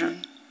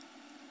station.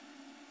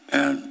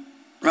 And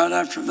right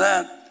after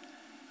that,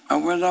 I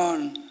went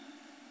on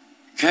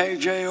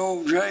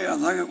KJOJ, I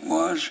think it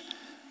was,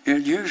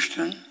 in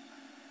Houston,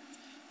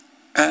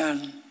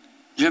 and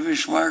Jimmy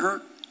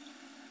Swagger,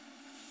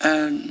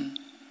 and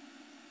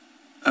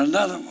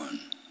another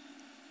one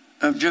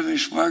of Jimmy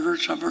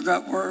Swaggart's. I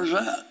forgot where it was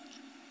at.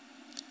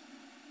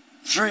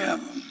 3 of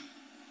them.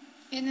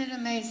 Isn't it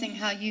amazing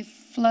how you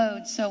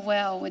flowed so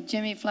well with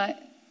Jimmy Swaggart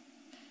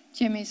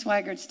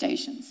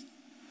stations?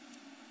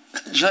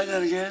 Say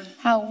that again.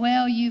 How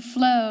well you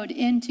flowed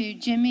into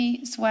Jimmy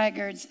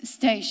Swaggart's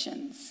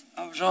stations.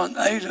 I was on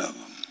 8 of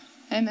them.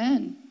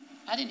 Amen.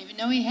 I didn't even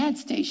know he had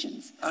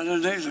stations. I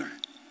didn't either.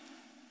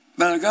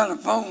 But I got a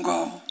phone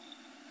call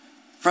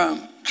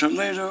from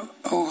Toledo,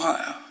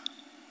 Ohio,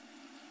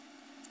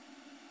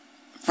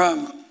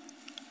 from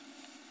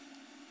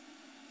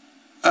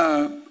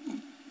a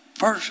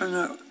person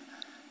that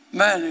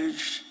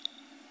managed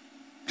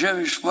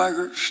Jimmy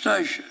Swaggart's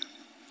station.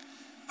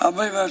 I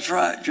believe that's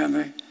right,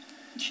 Jimmy.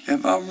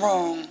 If I'm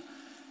wrong,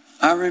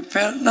 I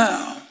repent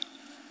now,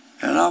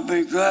 and I'll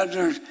be glad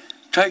to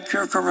take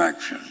your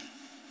correction.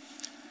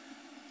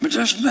 But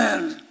this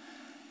man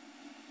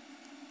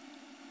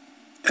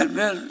had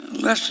been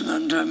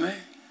listening to me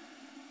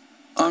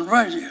on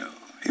radio.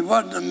 He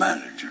wasn't the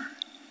manager.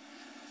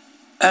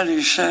 And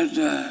he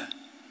said,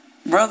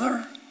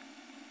 brother,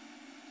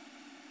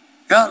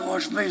 God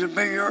wants me to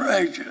be your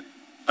agent.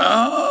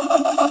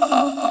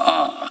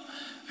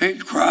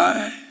 He'd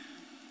cry.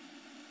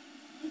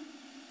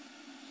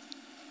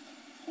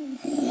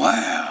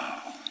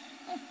 Wow.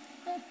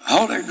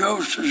 Holy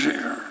Ghost is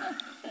here.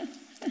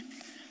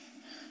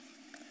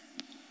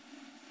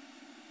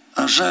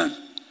 I said,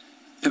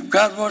 if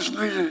God wants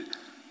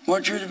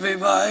you to be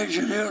my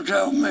agent, he'll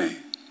tell me.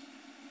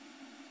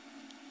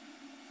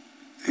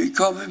 He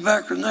called me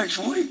back the next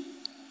week.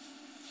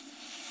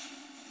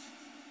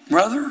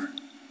 Brother,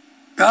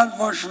 God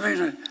wants me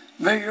to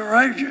be your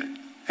agent.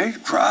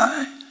 He'd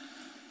cry.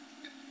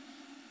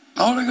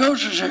 The Holy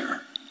Ghost is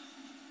here.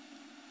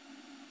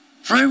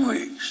 3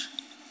 weeks.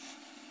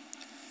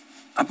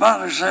 I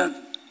finally said,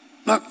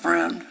 look,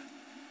 friend,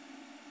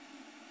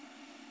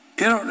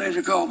 you don't need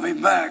to call me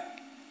back.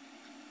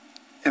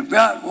 If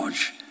God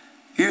wants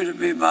you to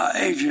be my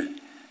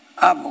agent,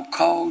 I will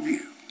call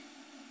you.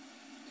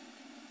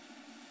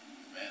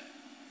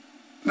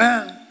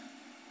 Man,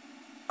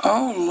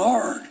 oh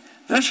Lord,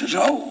 this is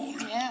old.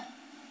 Yeah.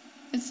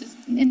 This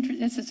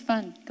is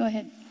fun. Go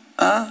ahead.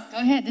 Huh? Go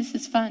ahead. This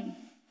is fun.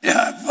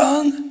 Yeah,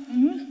 fun?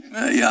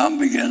 Mm-hmm. Yeah, I'm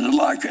beginning to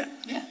like it.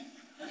 Yeah.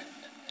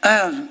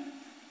 And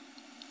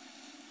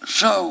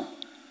so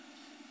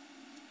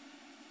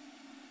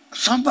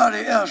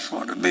somebody else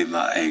wanted to be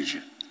my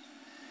agent.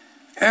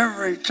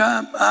 Every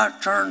time I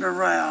turned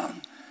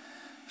around,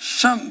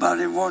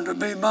 somebody wanted to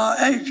be my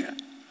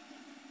agent.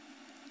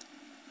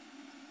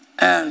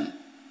 And,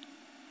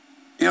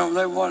 you know,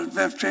 they wanted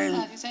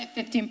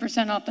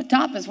 15% off the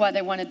top is why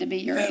they wanted to be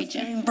your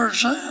agent.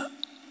 15%.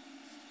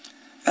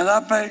 And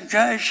I paid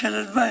cash in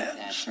advance.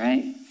 That's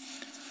right.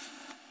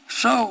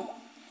 So,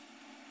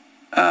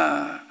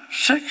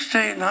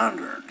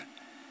 1600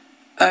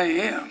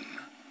 a.m.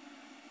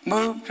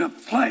 moved to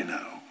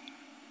Plano.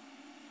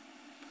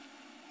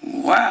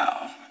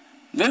 Wow,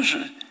 this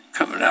is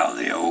coming out of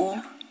the old.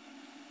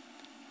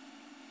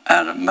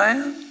 And a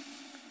man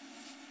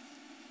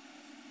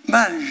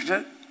managed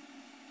it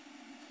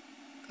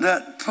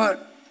that put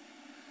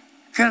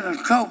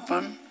Kenneth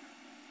Copeland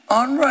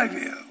on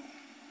radio.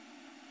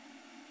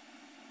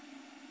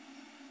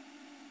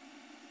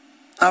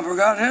 I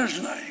forgot his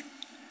name.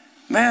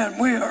 Man,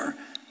 we are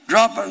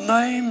dropping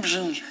names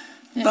and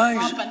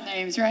things. Dropping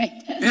names, right?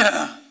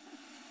 Yeah.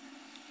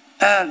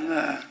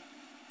 And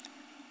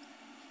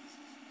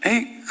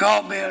he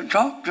called me and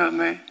talked to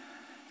me.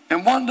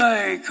 And one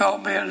day he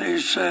called me and he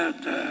said,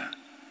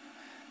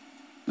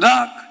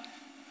 Doc,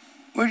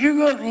 would you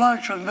go to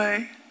lunch with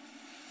me?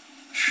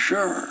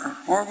 Sure.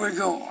 Where are we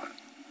going?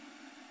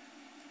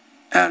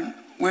 And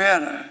we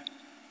had a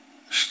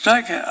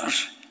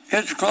steakhouse.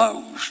 It's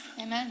closed.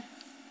 Amen.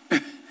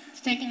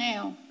 Steak and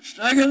ale.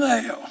 Steak and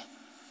ale.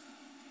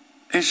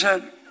 He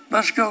said,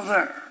 let's go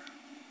there.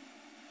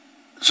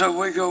 So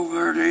we go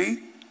there to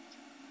eat.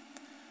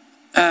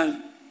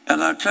 And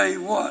I tell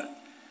you what,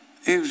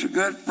 he was a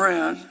good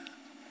friend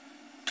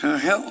to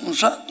Hilton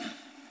Sutton.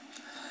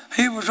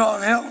 He was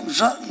on Hilton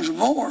Sutton's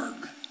board.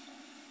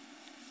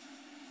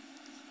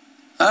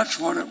 That's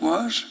what it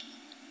was.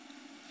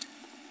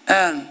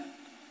 And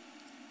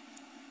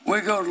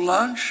we go to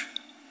lunch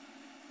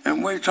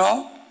and we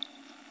talk.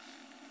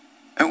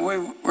 And we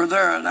were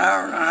there an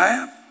hour and a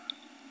half.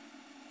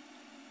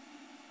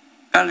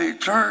 And he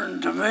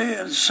turned to me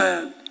and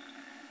said,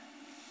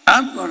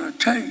 I'm going to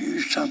tell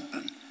you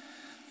something.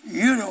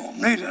 You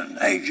don't need an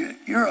agent.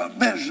 You're a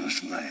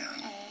businessman.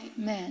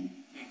 Amen.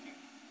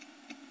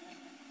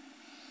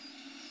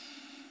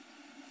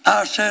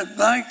 I said,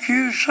 thank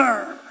you,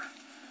 sir.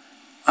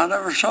 I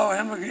never saw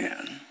him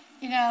again.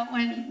 You know,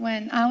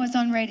 when I was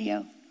on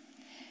radio,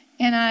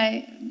 and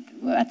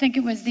I think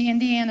it was the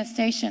Indiana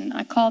station,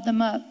 I called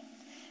them up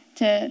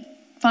to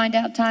find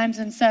out times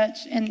and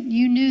such, and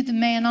you knew the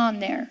man on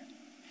there.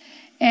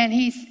 And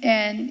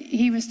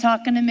he was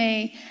talking to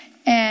me,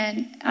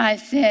 and I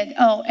said,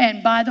 oh,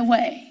 and by the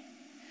way,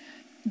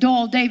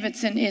 Doyle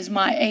Davidson is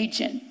my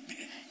agent.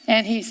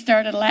 And he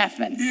started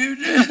laughing. You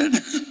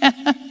did.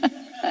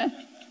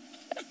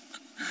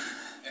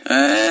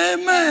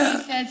 Amen.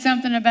 He said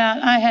something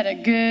about, I had a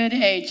good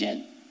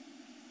agent.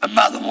 And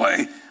by the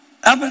way,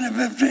 how many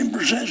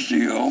 15% do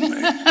you owe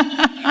me?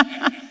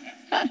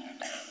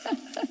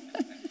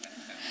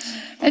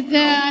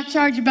 I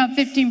charge about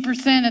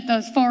 15% at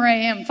those 4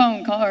 a.m.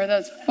 phone call or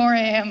those 4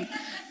 a.m.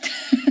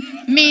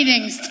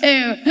 meetings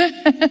too.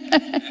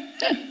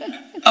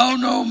 Oh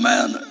no,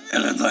 man,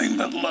 anything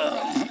but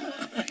love.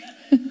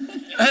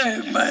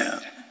 Amen.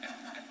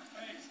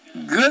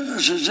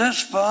 Goodness, is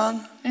this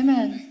fun?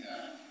 Amen.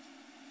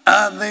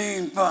 I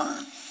mean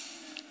fun.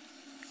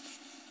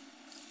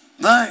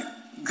 Thank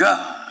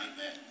God.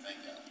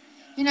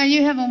 You know,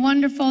 you have a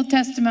wonderful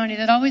testimony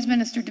that always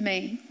ministered to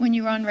me when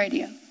you were on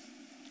radio.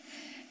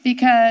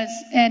 Because,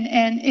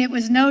 and it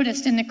was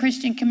noticed in the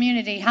Christian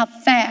community how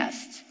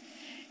fast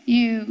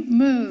you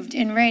moved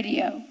in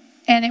radio.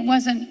 And it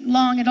wasn't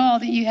long at all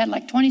that you had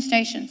like 20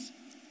 stations.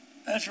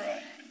 That's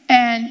right.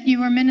 And you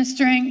were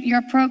ministering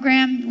your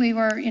program. We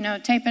were, you know,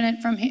 taping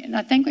it from here.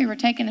 I think we were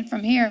taking it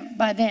from here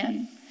by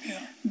then. Yeah.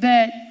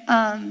 But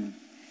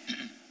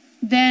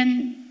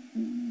then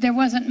there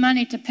wasn't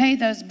money to pay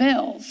those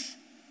bills.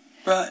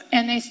 Right.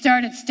 And they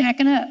started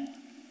stacking up.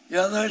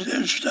 Yeah, they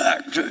did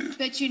stack too.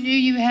 But you knew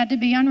you had to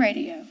be on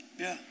radio.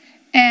 Yeah.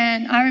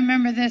 And I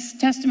remember this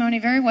testimony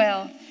very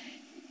well.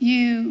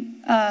 You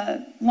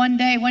one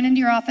day went into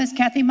your office.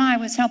 Kathy Mai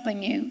was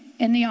helping you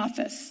in the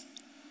office.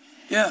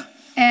 Yeah.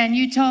 And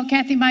you told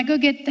Kathy Mai, go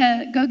get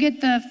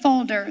the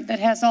folder that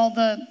has all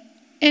the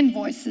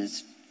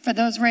invoices for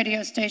those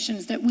radio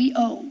stations that we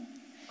owe.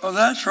 Oh,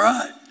 that's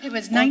right. It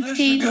was Well, this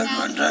is a good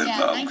one 19,000, too, yeah,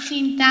 folks.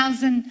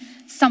 19,000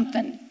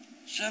 something.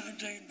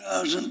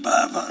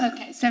 17,500.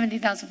 Okay,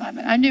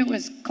 70,500. I knew it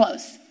was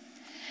close.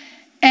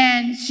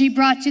 And she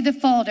brought you the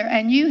folder,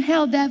 and you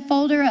held that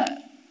folder up.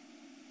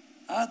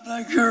 I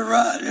think you're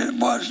right. It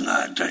was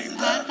I 19,000.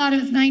 thought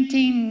it was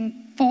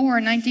 1904 or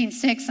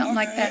 1906, something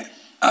like that.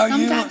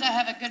 Sometimes I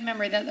have a good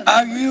memory.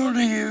 I yield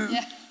to you.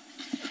 Yeah.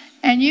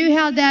 And you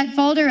held that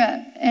folder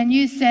up, and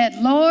you said,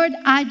 Lord,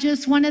 I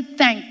just want to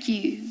thank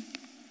you.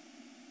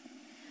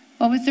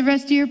 What was the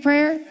rest of your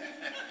prayer?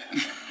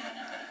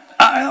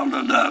 I held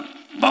it up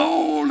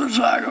bold as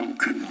I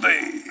could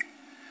be.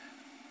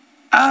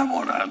 I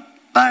want to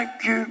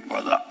thank you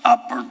for the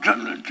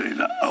opportunity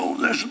to owe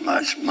this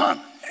much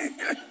money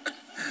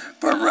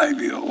for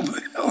radio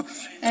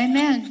bills.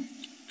 Amen.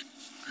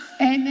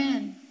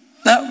 Amen.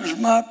 That was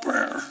my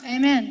prayer.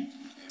 Amen.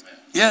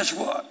 Guess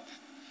what?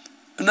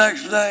 The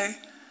next day,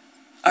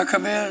 I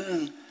come in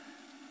and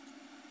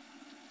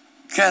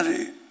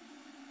Kathy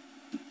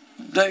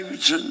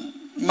Davidson,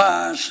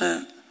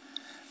 said,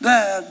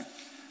 Dad,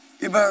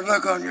 you better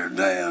look on your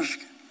desk.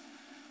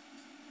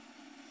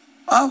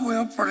 I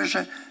will pretty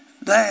soon.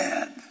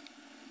 Dad,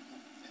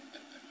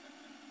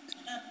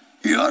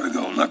 you ought to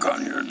go look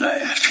on your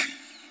desk.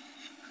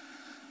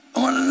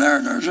 I went in there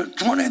and there's a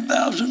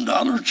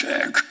 $20,000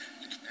 check.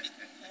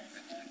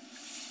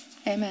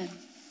 Amen.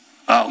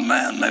 Oh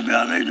man, maybe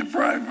I need to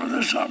pray for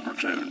this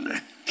opportunity.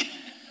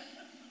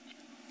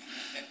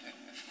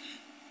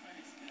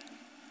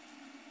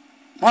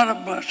 What a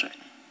blessing.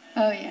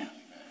 Oh, yeah.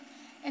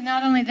 And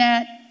not only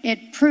that,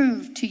 it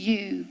proved to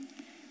you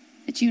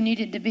that you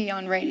needed to be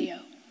on radio,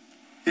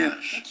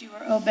 Yes. that you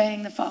were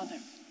obeying the Father.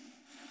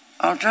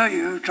 I'll tell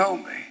you who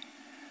told me.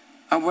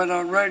 I went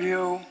on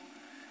radio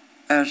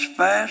as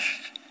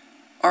fast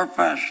or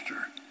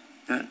faster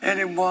than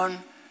anyone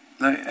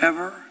they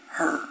ever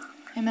heard.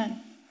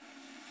 Amen.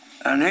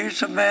 And he's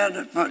the man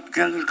that put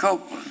Kenneth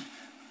Copeland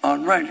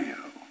on radio.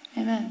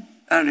 Amen.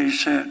 And he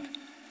said,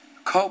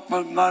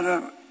 Copeland might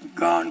have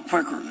gone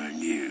quicker than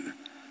you,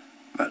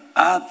 but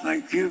I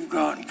think you've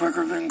gone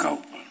quicker than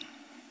Copeland.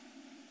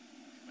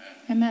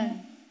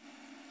 Amen.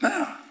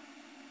 Now,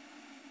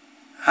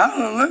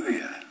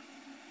 hallelujah.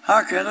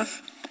 Hi,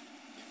 Kenneth.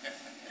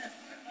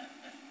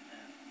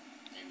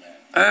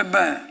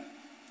 Amen.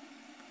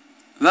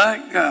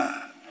 Thank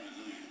God.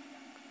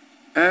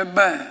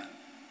 Amen.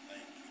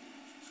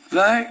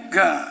 Thank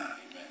God.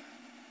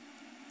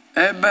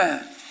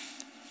 Amen.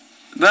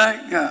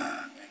 Thank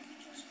God.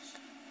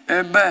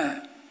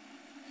 Amen.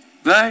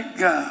 Thank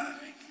God.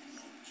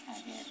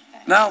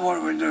 Now what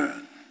are we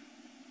doing?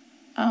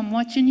 I'm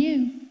watching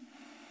you.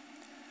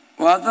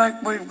 Well, I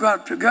think we've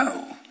got to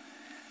go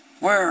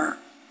where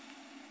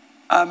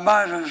I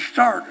might have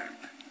started.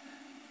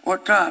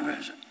 What time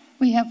is it?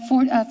 We have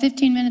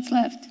 15 minutes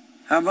left.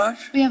 How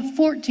much? We have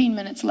 14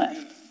 minutes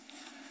left.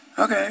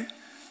 Okay.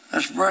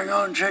 Let's bring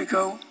on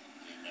Chico.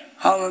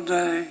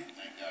 Holiday.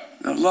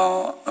 The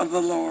law of the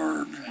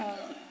Lord. Oh,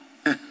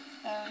 yeah.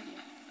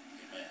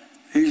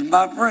 He's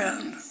my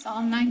friend.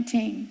 Psalm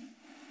 19.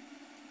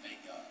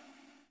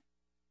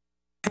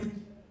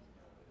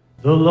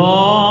 The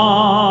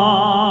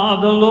law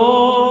of the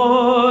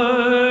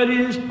Lord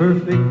is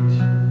perfect,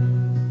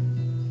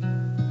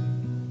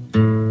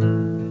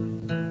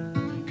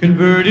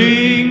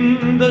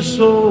 converting the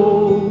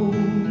soul.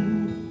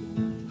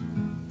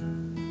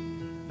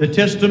 The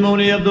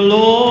testimony of the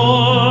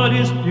Lord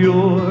is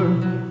pure,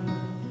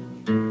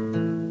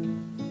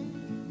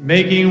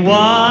 making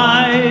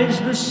wise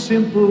the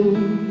simple.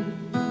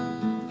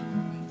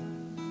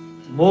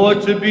 More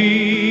to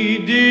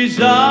be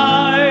desired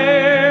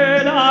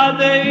are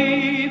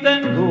they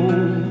than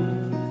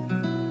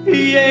gold,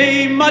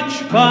 yea, much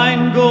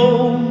fine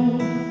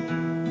gold.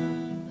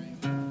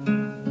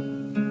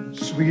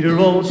 Sweeter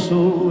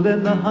also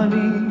than the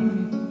honey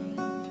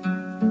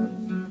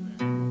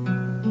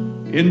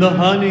in the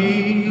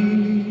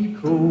honeycomb.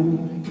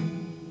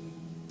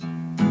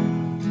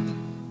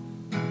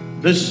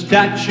 The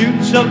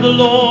statutes of the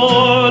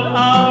Lord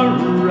are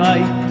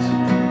right,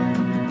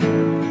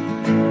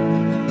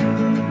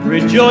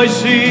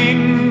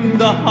 rejoicing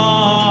the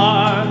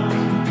heart.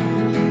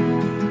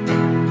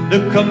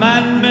 The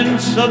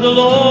commandments of the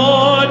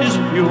Lord is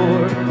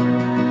pure,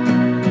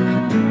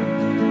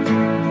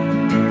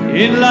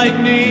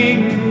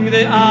 enlightening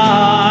the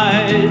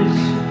eyes.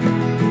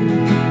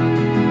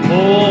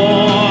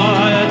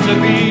 More to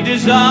be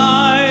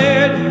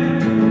desired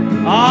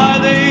are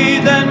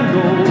they than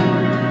gold,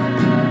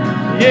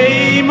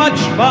 yea, much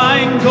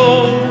fine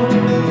gold.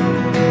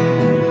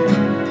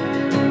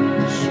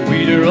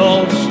 Sweeter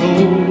also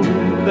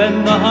than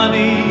the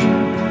honey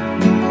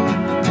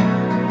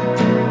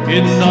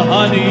in the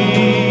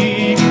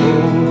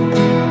honeycomb.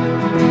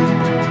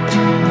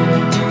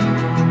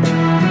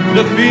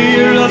 The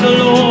fear of the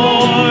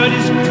Lord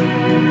is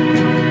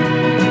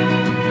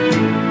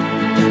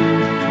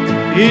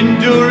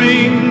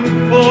enduring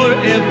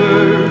forever.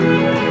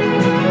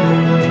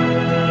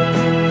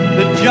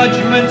 The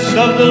judgments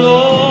of the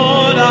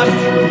Lord are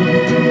true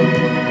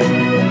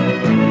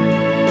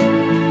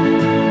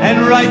and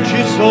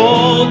righteous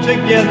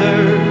altogether.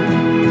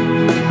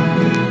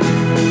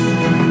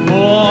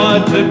 More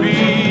to be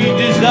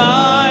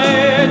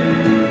desired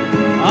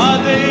are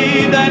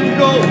they than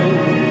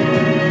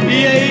gold,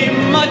 yea,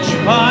 much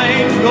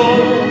fine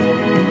gold.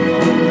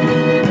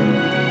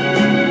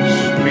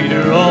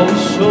 Sweeter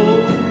also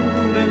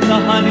than the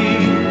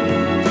honey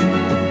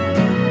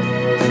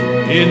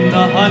in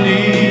the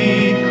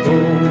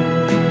honeycomb.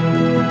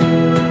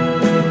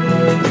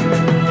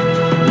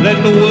 Let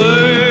the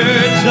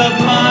words of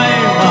my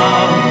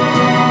mouth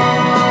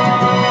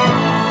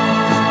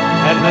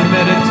and the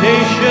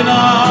meditation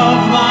of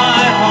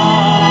my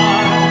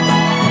heart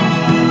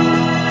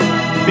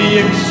be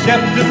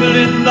acceptable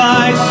in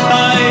thy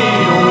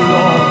sight, O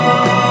Lord,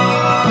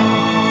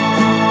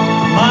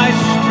 my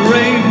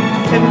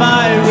strength and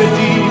my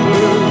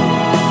Redeemer.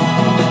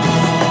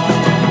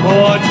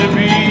 For to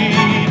be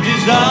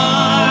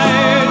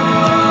desired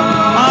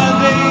are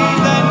they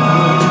than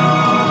gold,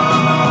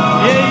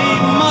 yea,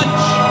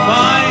 much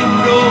fine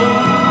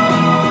gold.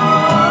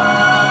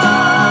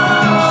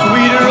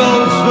 Sweeter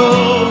also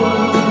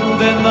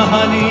than the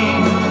honey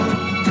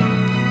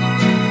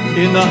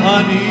in the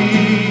honeycomb.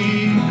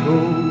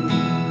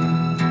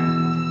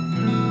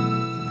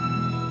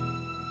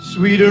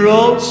 Sweeter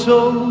also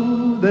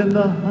than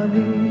the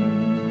honey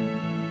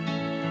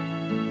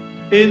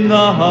in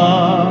the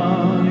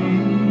honeycomb.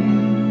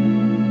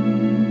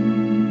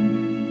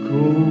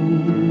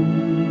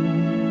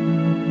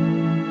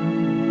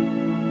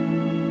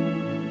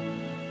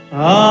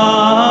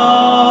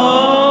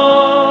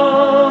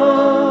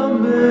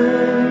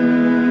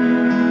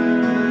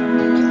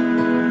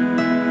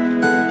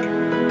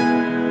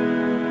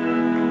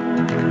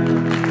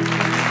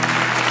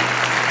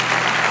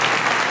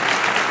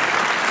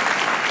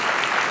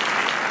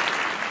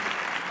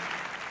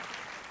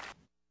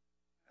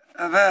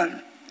 I've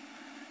had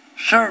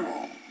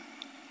several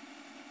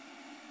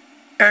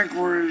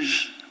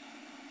inquiries.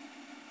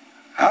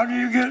 How do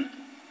you get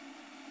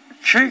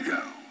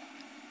Chico?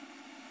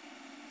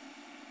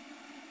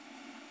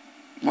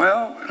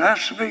 Well, it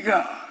has to be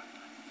God.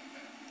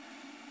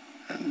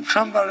 And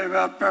somebody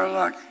out there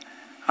like,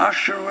 I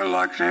sure would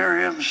like to hear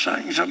him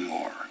sing some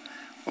more.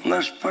 Well,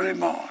 let's put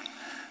him on.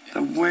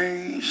 The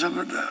Wings of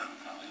a Dove.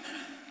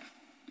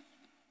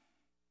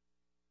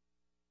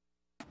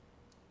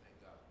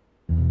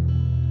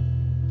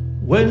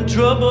 When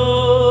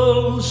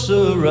trouble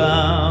surrounds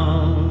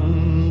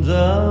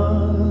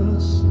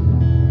us,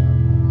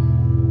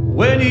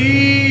 when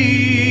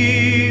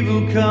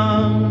evil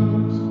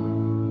comes,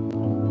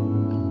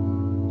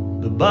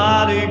 the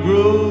body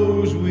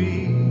grows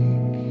weak,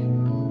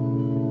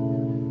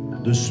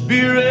 the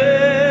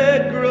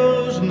spirit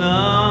grows numb.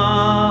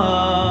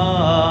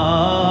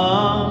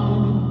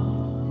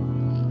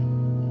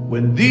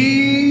 When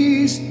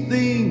these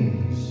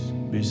things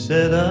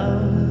beset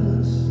us,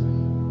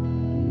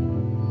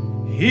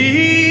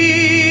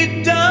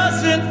 He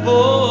doesn't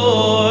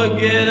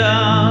forget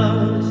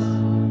us.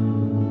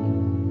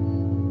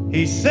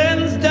 He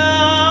sends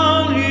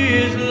down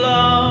His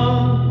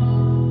love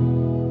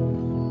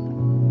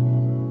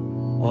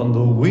on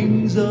the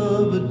wings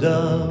of a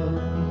dove,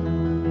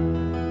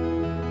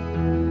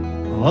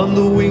 on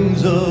the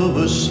wings of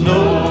a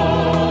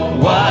snow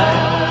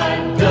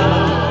white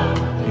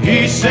dove.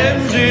 He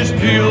sends His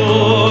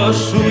pure,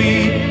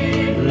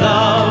 sweet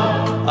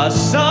love, a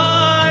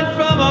sign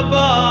from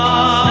above.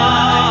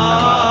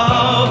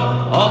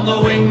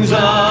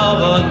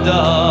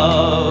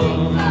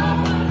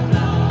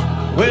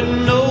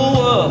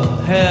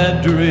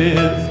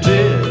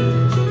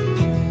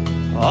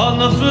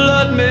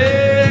 but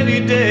many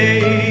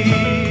days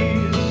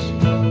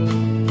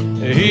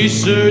he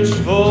searched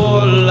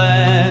for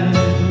land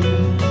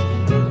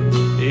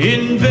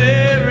in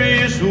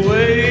various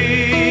ways.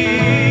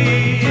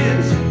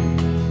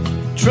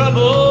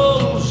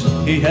 Troubles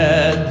he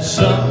had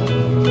some,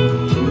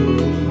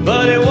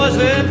 but it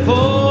wasn't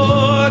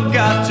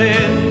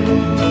forgotten.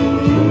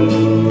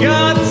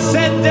 God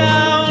set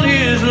down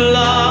his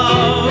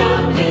love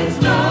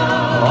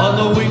on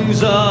the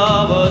wings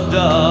of a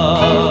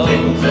dove,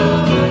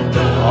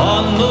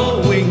 on the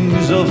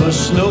wings of a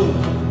snow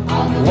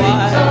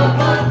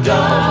white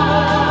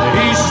dove.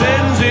 He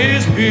sends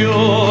his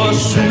pure,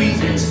 sweet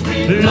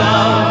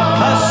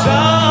love, a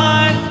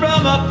sign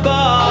from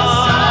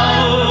above,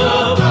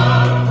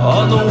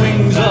 on the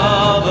wings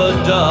of a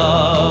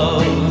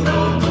dove.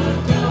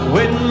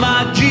 When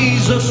my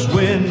Jesus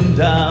went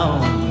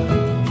down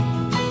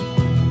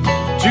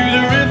to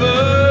the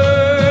river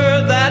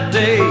that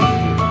day,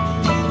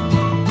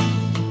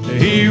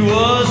 he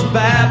was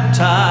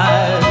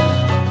baptized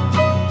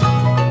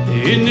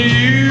in the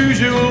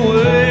usual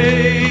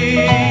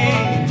way.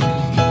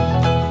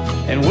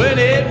 And when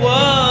it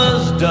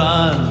was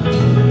done,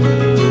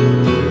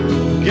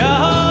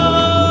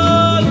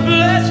 God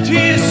blessed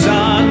his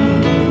son.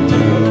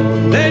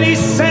 Then he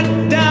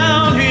sent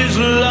down his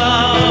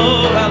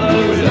love,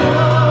 hallelujah,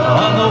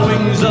 on the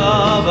wings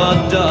of a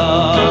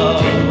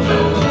dove,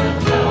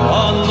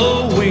 on the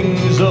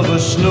wings of a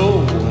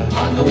snow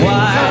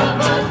white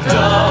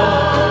dove.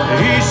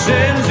 He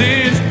sends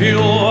his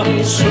pure,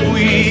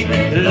 sweet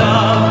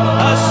love,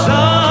 a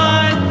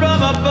sign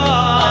from above,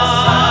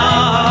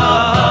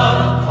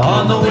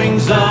 on the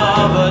wings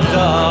of a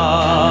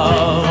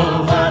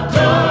dove,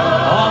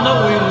 on the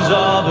wings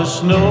of a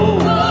snow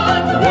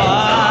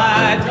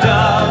white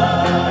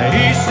dove.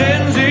 He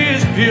sends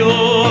his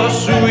pure,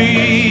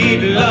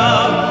 sweet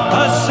love,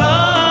 a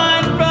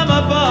sign from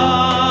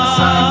above,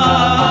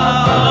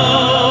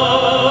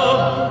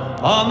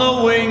 on the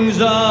wings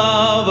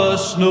of a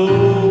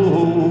snow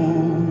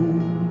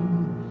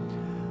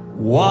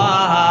white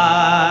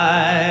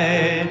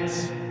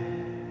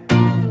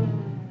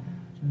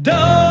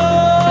dove.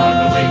 On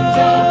the wings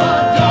of a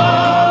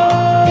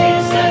dove, he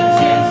sends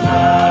his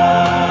love.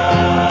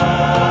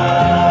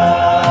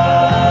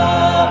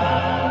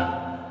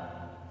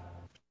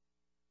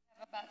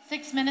 About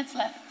 6 minutes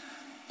left.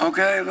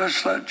 Okay,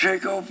 let's let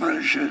Jacob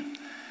finish it.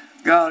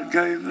 God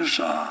gave the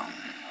song.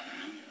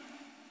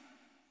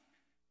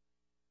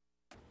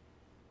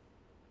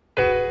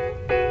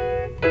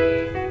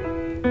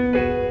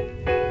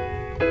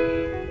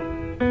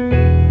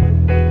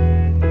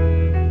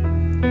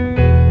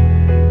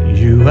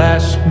 You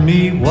ask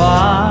me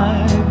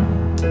why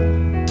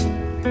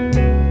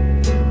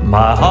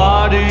my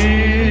heart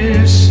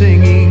is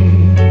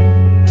singing,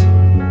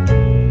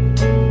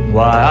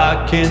 why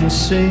I can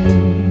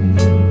sing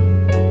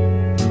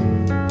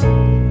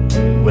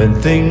when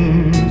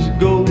things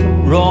go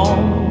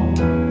wrong.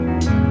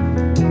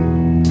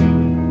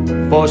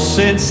 For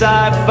since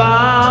I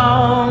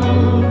found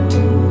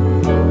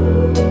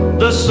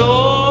the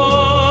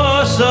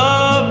source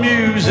of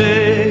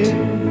music,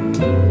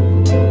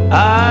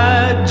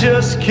 I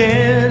just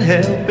can't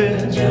help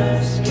it.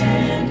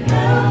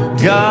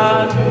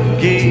 God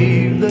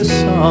gave the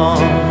song.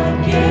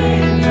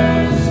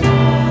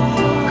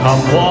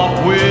 Come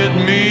walk with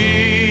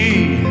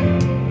me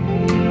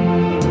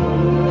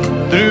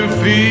through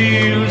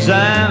fields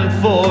and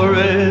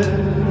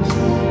forests.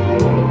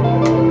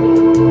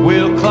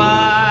 We'll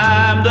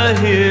climb the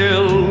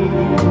hills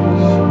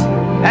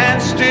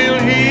and still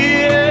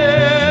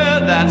hear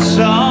that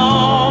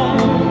song.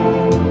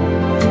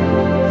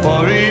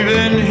 For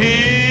even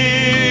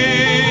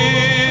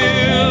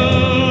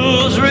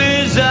hills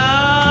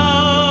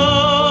resound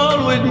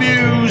with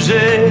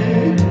music.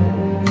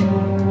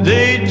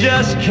 They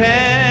just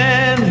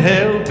can't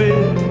help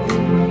it.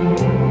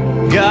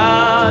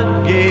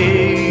 God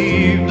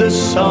gave the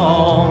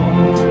song.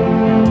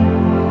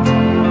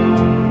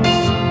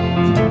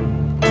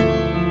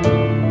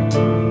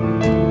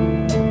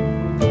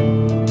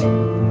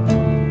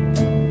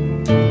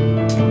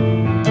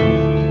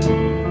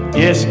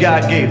 Yes,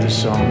 God gave the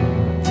song.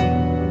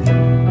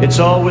 It's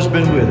always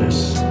been with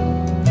us.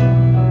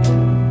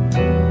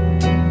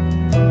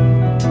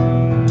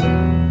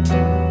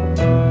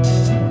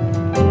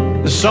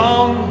 The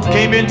song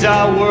came into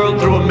our world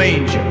through a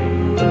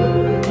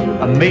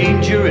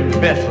manger in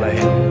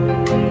Bethlehem.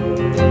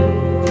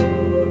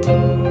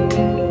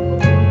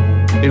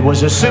 It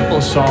was a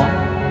simple song,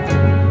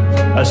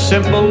 a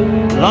simple,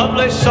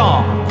 lovely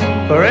song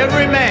for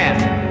every man.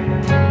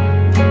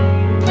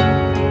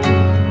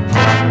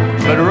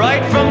 But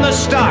right from the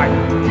start,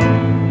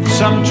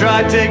 some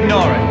tried to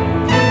ignore it.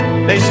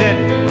 They said,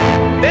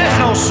 there's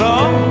no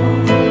song,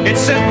 it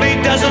simply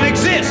doesn't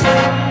exist.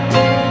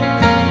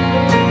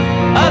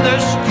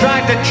 Others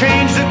tried to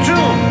change the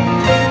tune.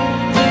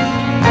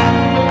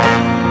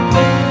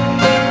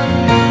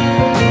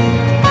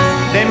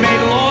 They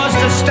made laws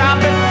to stop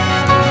it,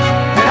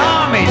 and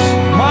armies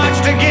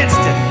marched against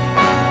it.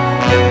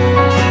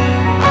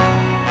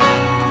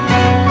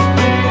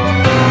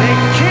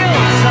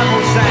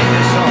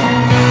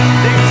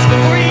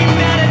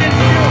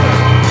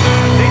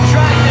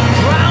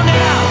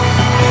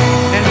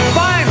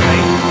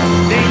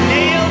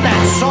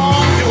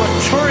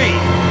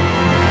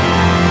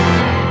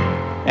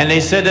 they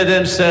said to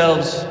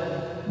themselves,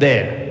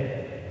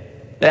 there,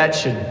 that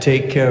should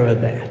take care of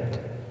that.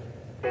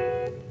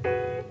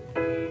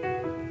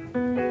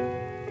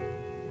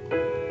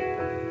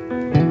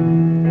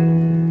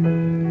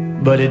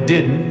 But it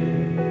didn't.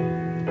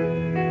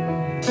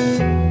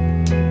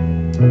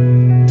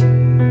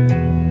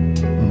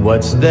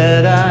 What's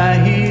that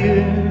I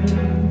hear?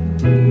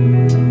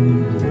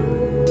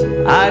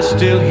 I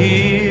still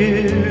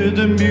hear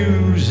the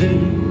music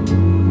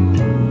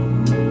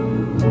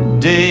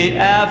day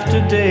after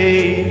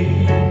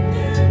day.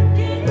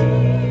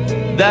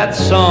 That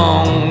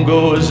song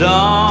goes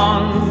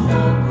on.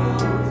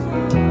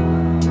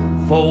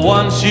 For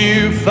once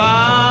you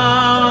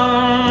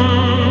found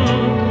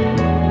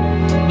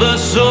the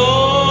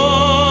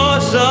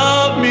source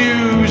of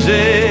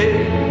music,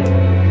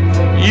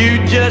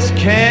 you just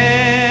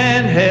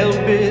can't help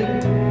it.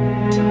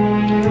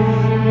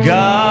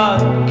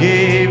 God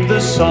gave the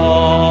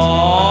song.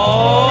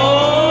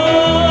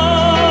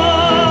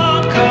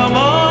 Come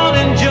on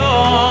and join.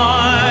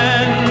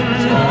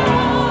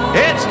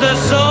 It's the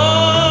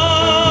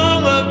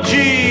song of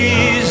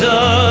Jesus.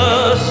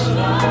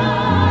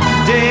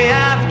 Day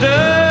after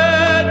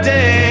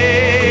day,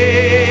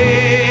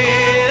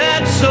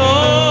 that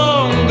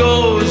song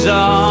goes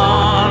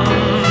on.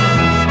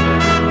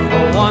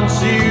 For once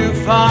you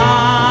find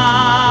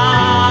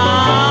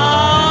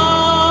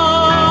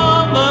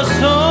the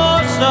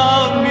source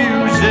of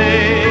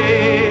music,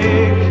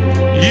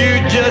 you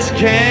just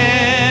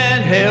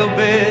can't help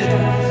it.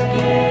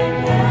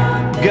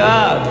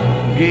 God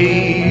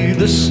gave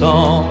the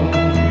song.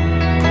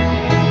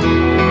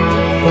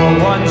 For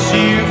once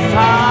you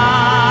find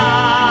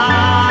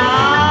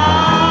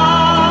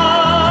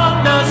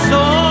the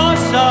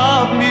source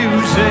of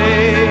music,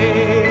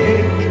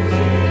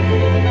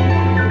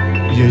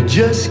 you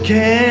just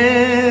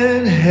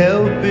can't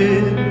help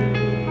it.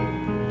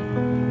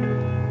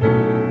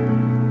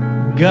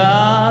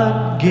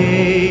 God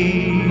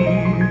gave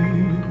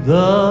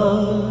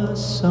the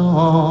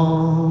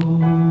song.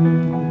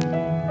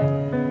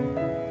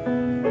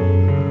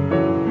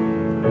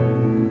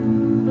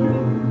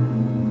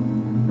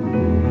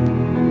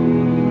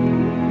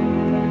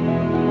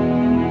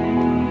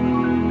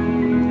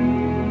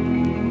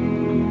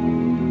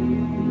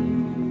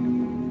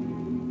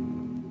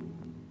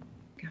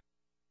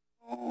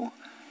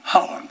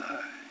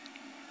 Holiday.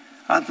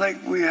 I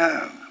think we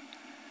have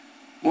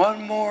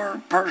one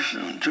more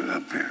person to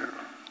appear,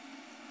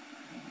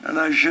 and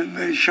they should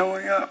be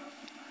showing up.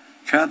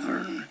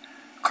 Kathy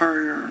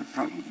Currier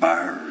from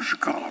Byers,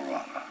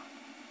 Colorado.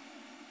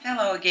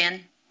 Hello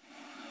again.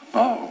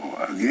 Oh,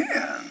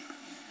 again.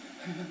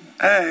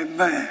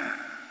 Amen.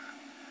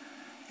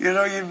 You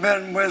know, you've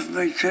been with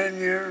me 10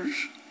 years.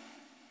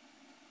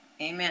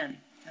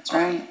 Amen. That's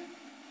right.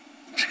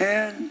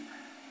 10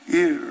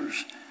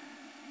 years.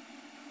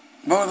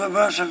 Both of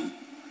us have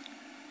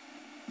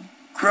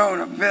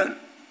grown a bit.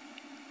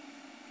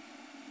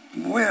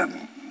 We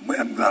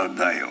haven't got a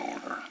day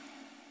older.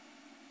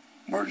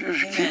 We're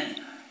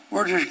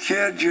just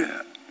kids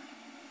yet.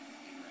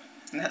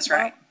 That's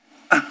right.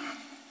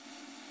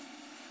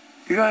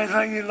 You got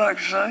anything you'd like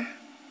to say?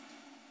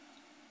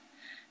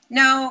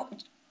 No,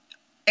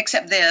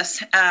 except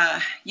this.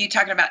 You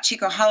talking about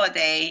Chico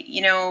Holiday.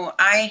 You know,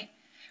 I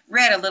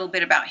read a little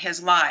bit about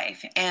his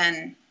life,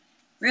 and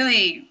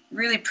really,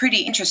 really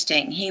pretty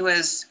interesting. He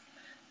was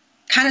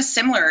kind of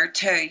similar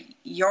to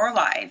your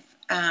life.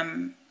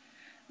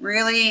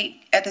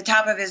 Really at the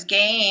top of his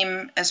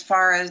game as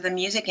far as the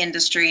music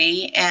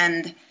industry,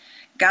 and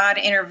God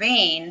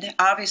intervened,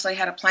 obviously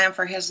had a plan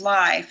for his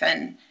life,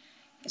 and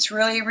it's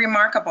really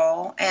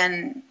remarkable.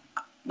 And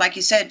like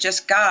you said,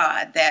 just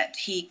God that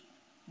he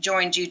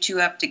joined you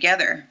two up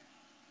together.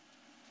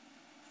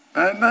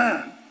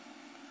 Amen.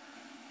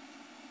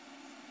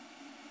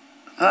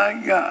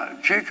 Thank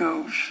God.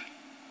 Chico's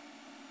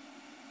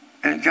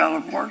in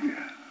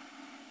California.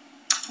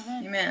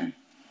 Amen.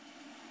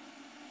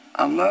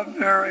 I love to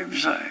hear him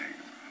sing.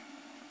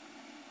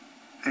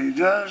 He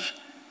does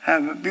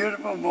have a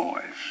beautiful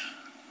voice.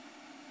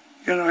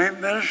 You know, he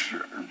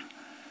ministered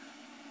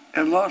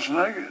in Las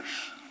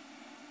Vegas.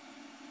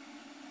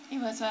 He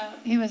was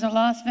a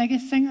Las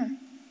Vegas singer.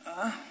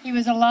 He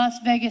was a Las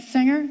Vegas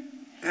singer.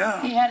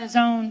 Yeah. He had his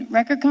own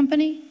record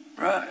company.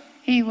 Right.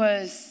 He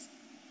was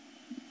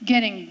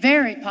getting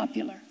very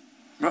popular.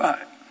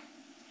 Right.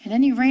 And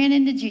then he ran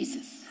into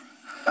Jesus.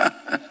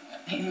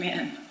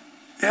 Amen.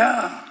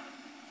 Yeah.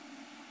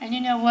 And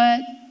you know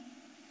what?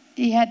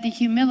 He had the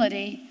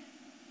humility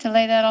to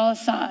lay that all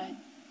aside.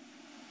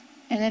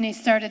 And then he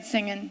started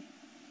singing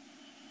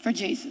for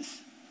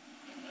Jesus.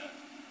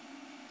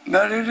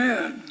 That he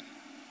did.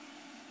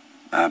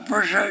 I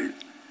appreciate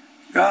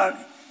God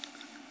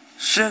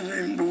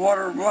sending the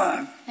water of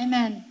life.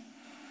 Amen.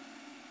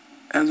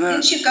 And then,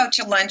 Didn't you go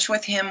to lunch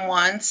with him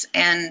once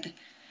and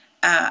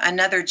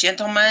another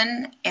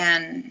gentleman,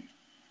 and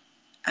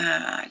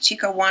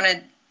Chico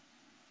wanted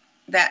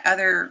that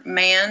other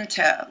man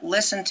to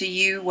listen to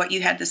you, what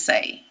you had to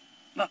say?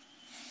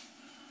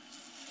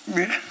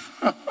 yeah.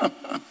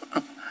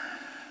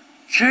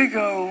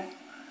 Chico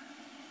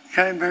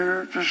came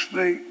here to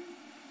speak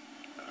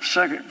a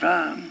second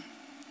time,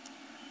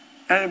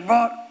 and he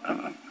brought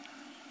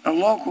a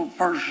local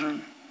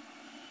person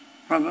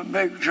from a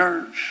big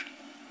church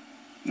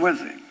with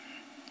him.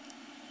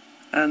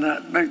 And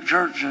that big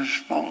church has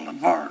fallen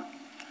apart.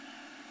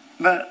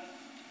 But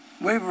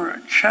we were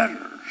at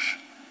Cheddar's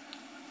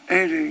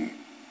eating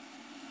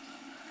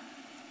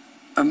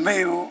a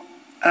meal,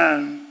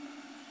 and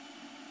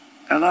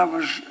I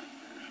was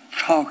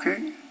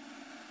talking,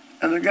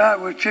 and the guy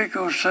with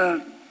Chico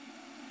said,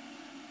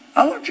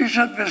 "I thought you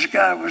said this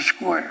guy was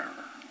square."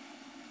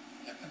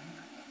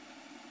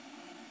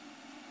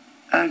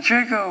 And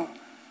Chico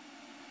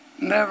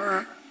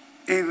never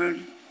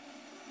even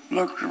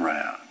looked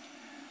around.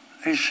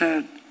 He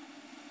said,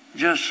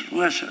 "Just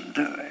listen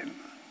to him."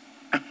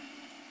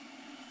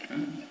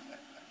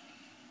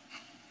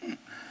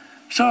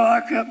 So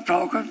I kept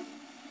talking.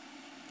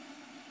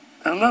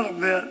 A little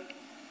bit,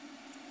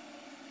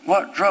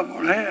 what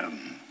troubled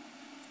him,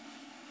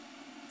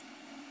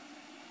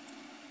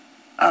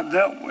 I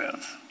dealt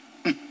with.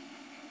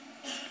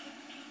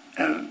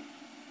 And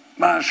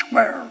my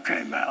square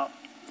came out.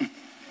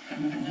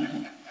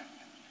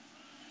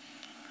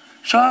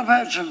 So I've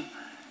had some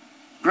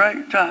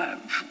great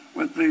times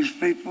with these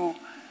people.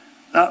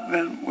 Not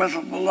been with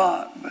them a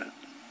lot, but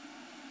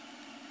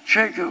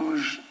Chico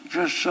was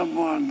just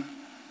someone,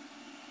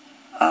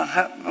 I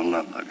happen to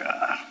love the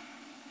guy.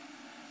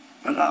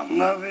 But I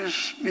love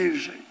his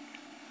music.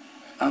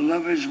 I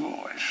love his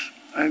voice.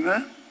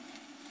 Amen?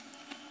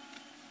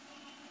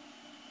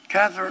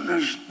 Catherine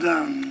has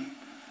done,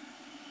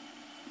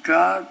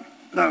 God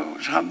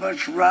knows how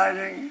much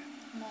writing,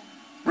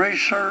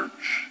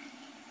 research,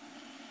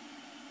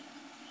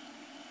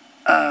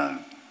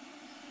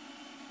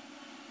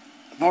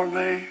 for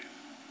me,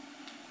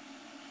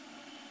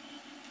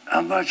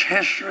 how much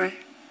history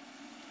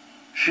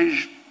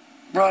she's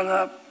brought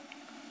up.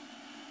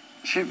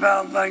 She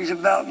found things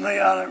about me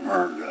I never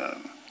heard of.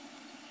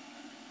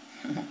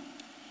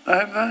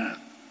 Amen.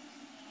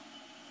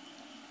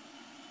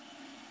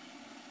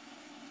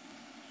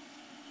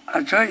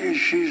 I tell you,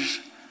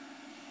 she's,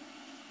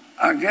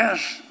 I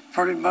guess,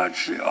 pretty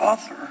much the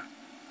author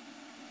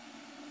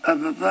of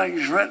the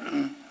things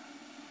written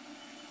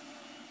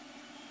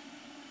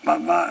by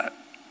my,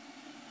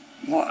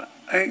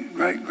 8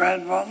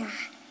 great-grandfathers?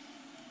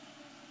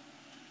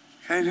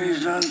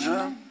 Katie's done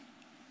some.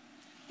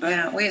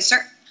 Yeah, we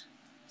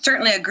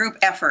certainly a group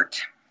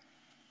effort.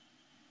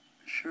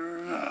 Sure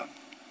enough.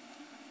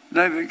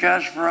 David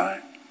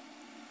Casperite.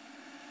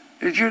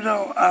 Did you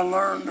know I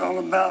learned all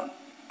about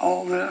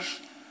all this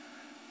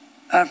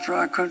after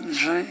I couldn't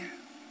see?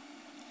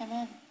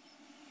 Amen.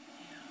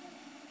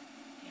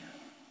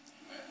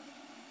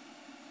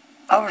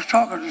 I was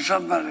talking to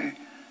somebody,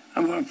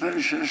 I'm going to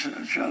finish this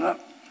and shut up,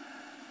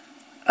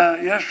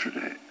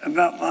 yesterday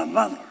about my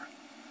mother.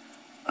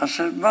 I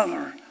said,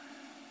 "Mother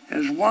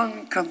is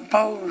one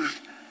composed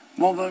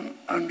woman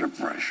under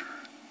pressure."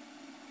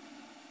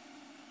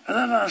 And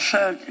then I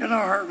said, you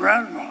know, her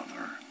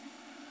grandmother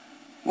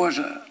was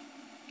a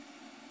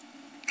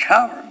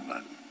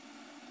cavalryman,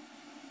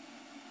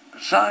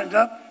 signed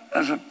up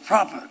as a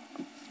private,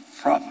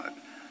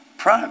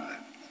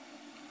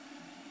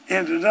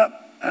 ended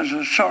up as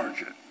a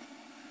sergeant,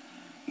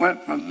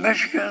 went from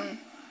Michigan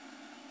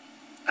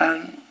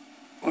and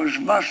was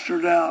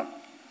mustered out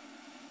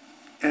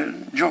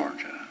in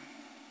Georgia.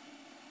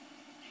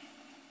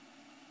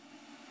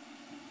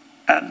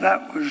 And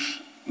that was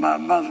my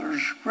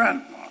mother's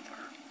grandmother.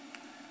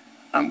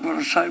 I'm going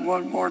to say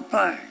one more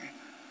thing.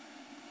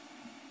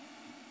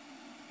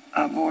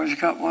 I've always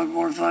got one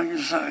more thing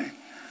to say.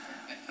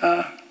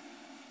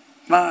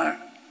 My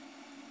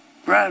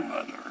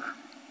grandmother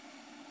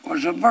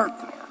was a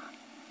burglar.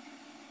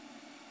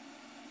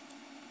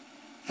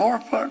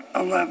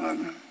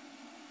 4'11",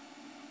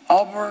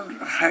 auburn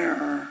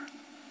hair,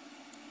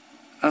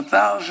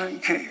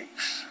 1,000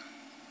 kicks.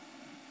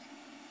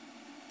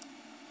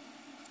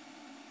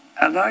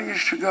 And I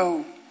used to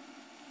go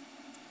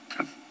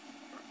to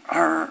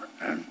her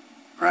and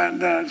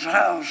Granddad's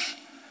house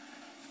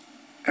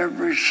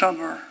every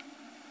summer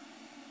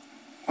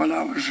when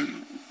I was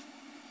in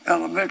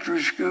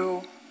elementary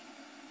school,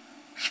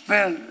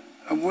 spend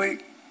a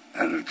week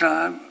at a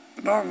time,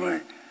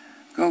 normally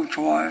go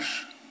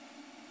twice.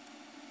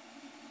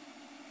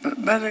 But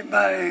Minnie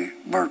Mae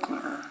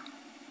Berkler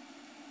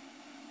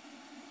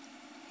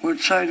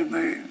would say to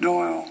me,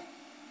 "Doyle,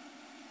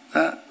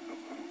 that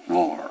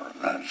war,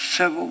 that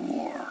Civil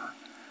War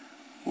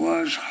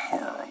was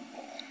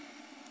horrible.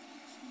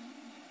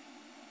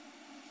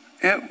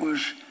 It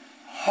was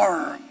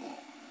horrible,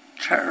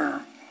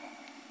 terrible."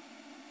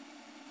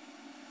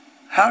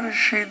 How does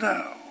she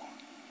know?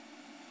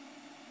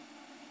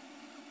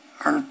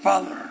 Her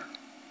father-in-law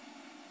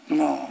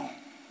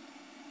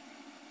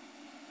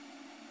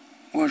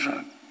was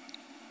a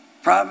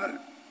private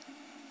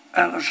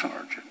and a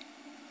sergeant,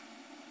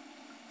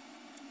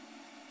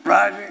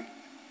 riding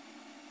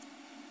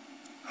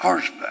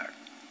horseback,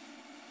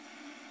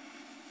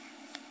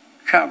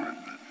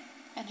 cavalryman.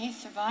 And he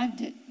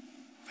survived it.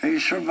 he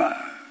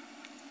survived.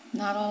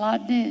 Not a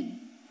lot did.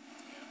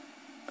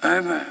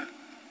 Amen.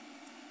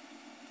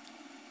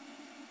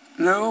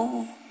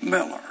 Noel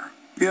Miller,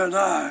 you and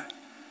I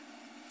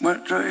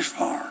went to his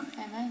farm.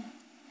 Amen.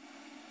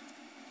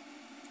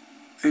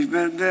 He's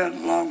been dead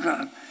a long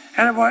time.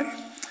 Anyway,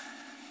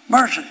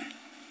 mercy,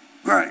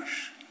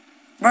 grace,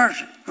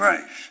 mercy,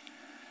 grace,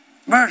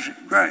 mercy,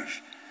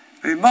 grace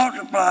be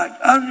multiplied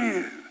unto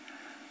you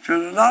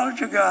through the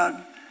knowledge of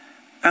God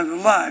and the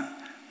life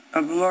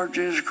of the Lord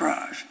Jesus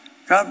Christ.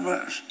 God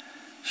bless.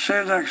 See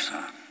you next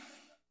time.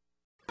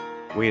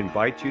 We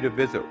invite you to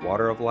visit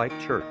Water of Life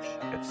Church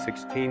at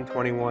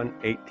 1621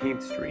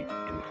 18th Street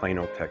in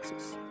Plano,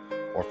 Texas.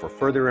 Or for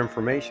further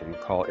information,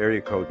 call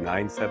area code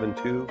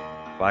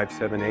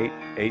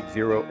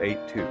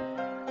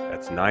 972-578-8082.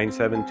 That's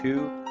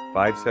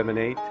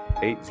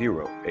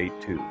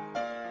 972-578-8082.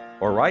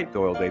 Or write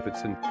Doyle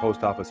Davidson,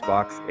 Post Office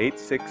Box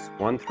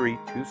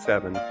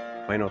 861327,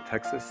 Plano,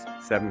 Texas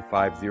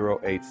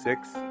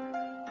 75086.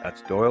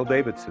 That's Doyle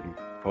Davidson,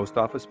 Post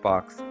Office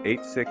Box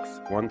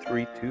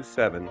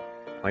 861327,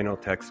 Plano,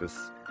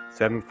 Texas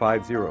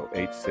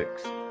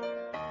 75086.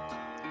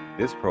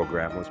 This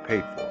program was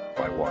paid for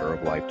by Water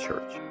of Life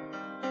Church.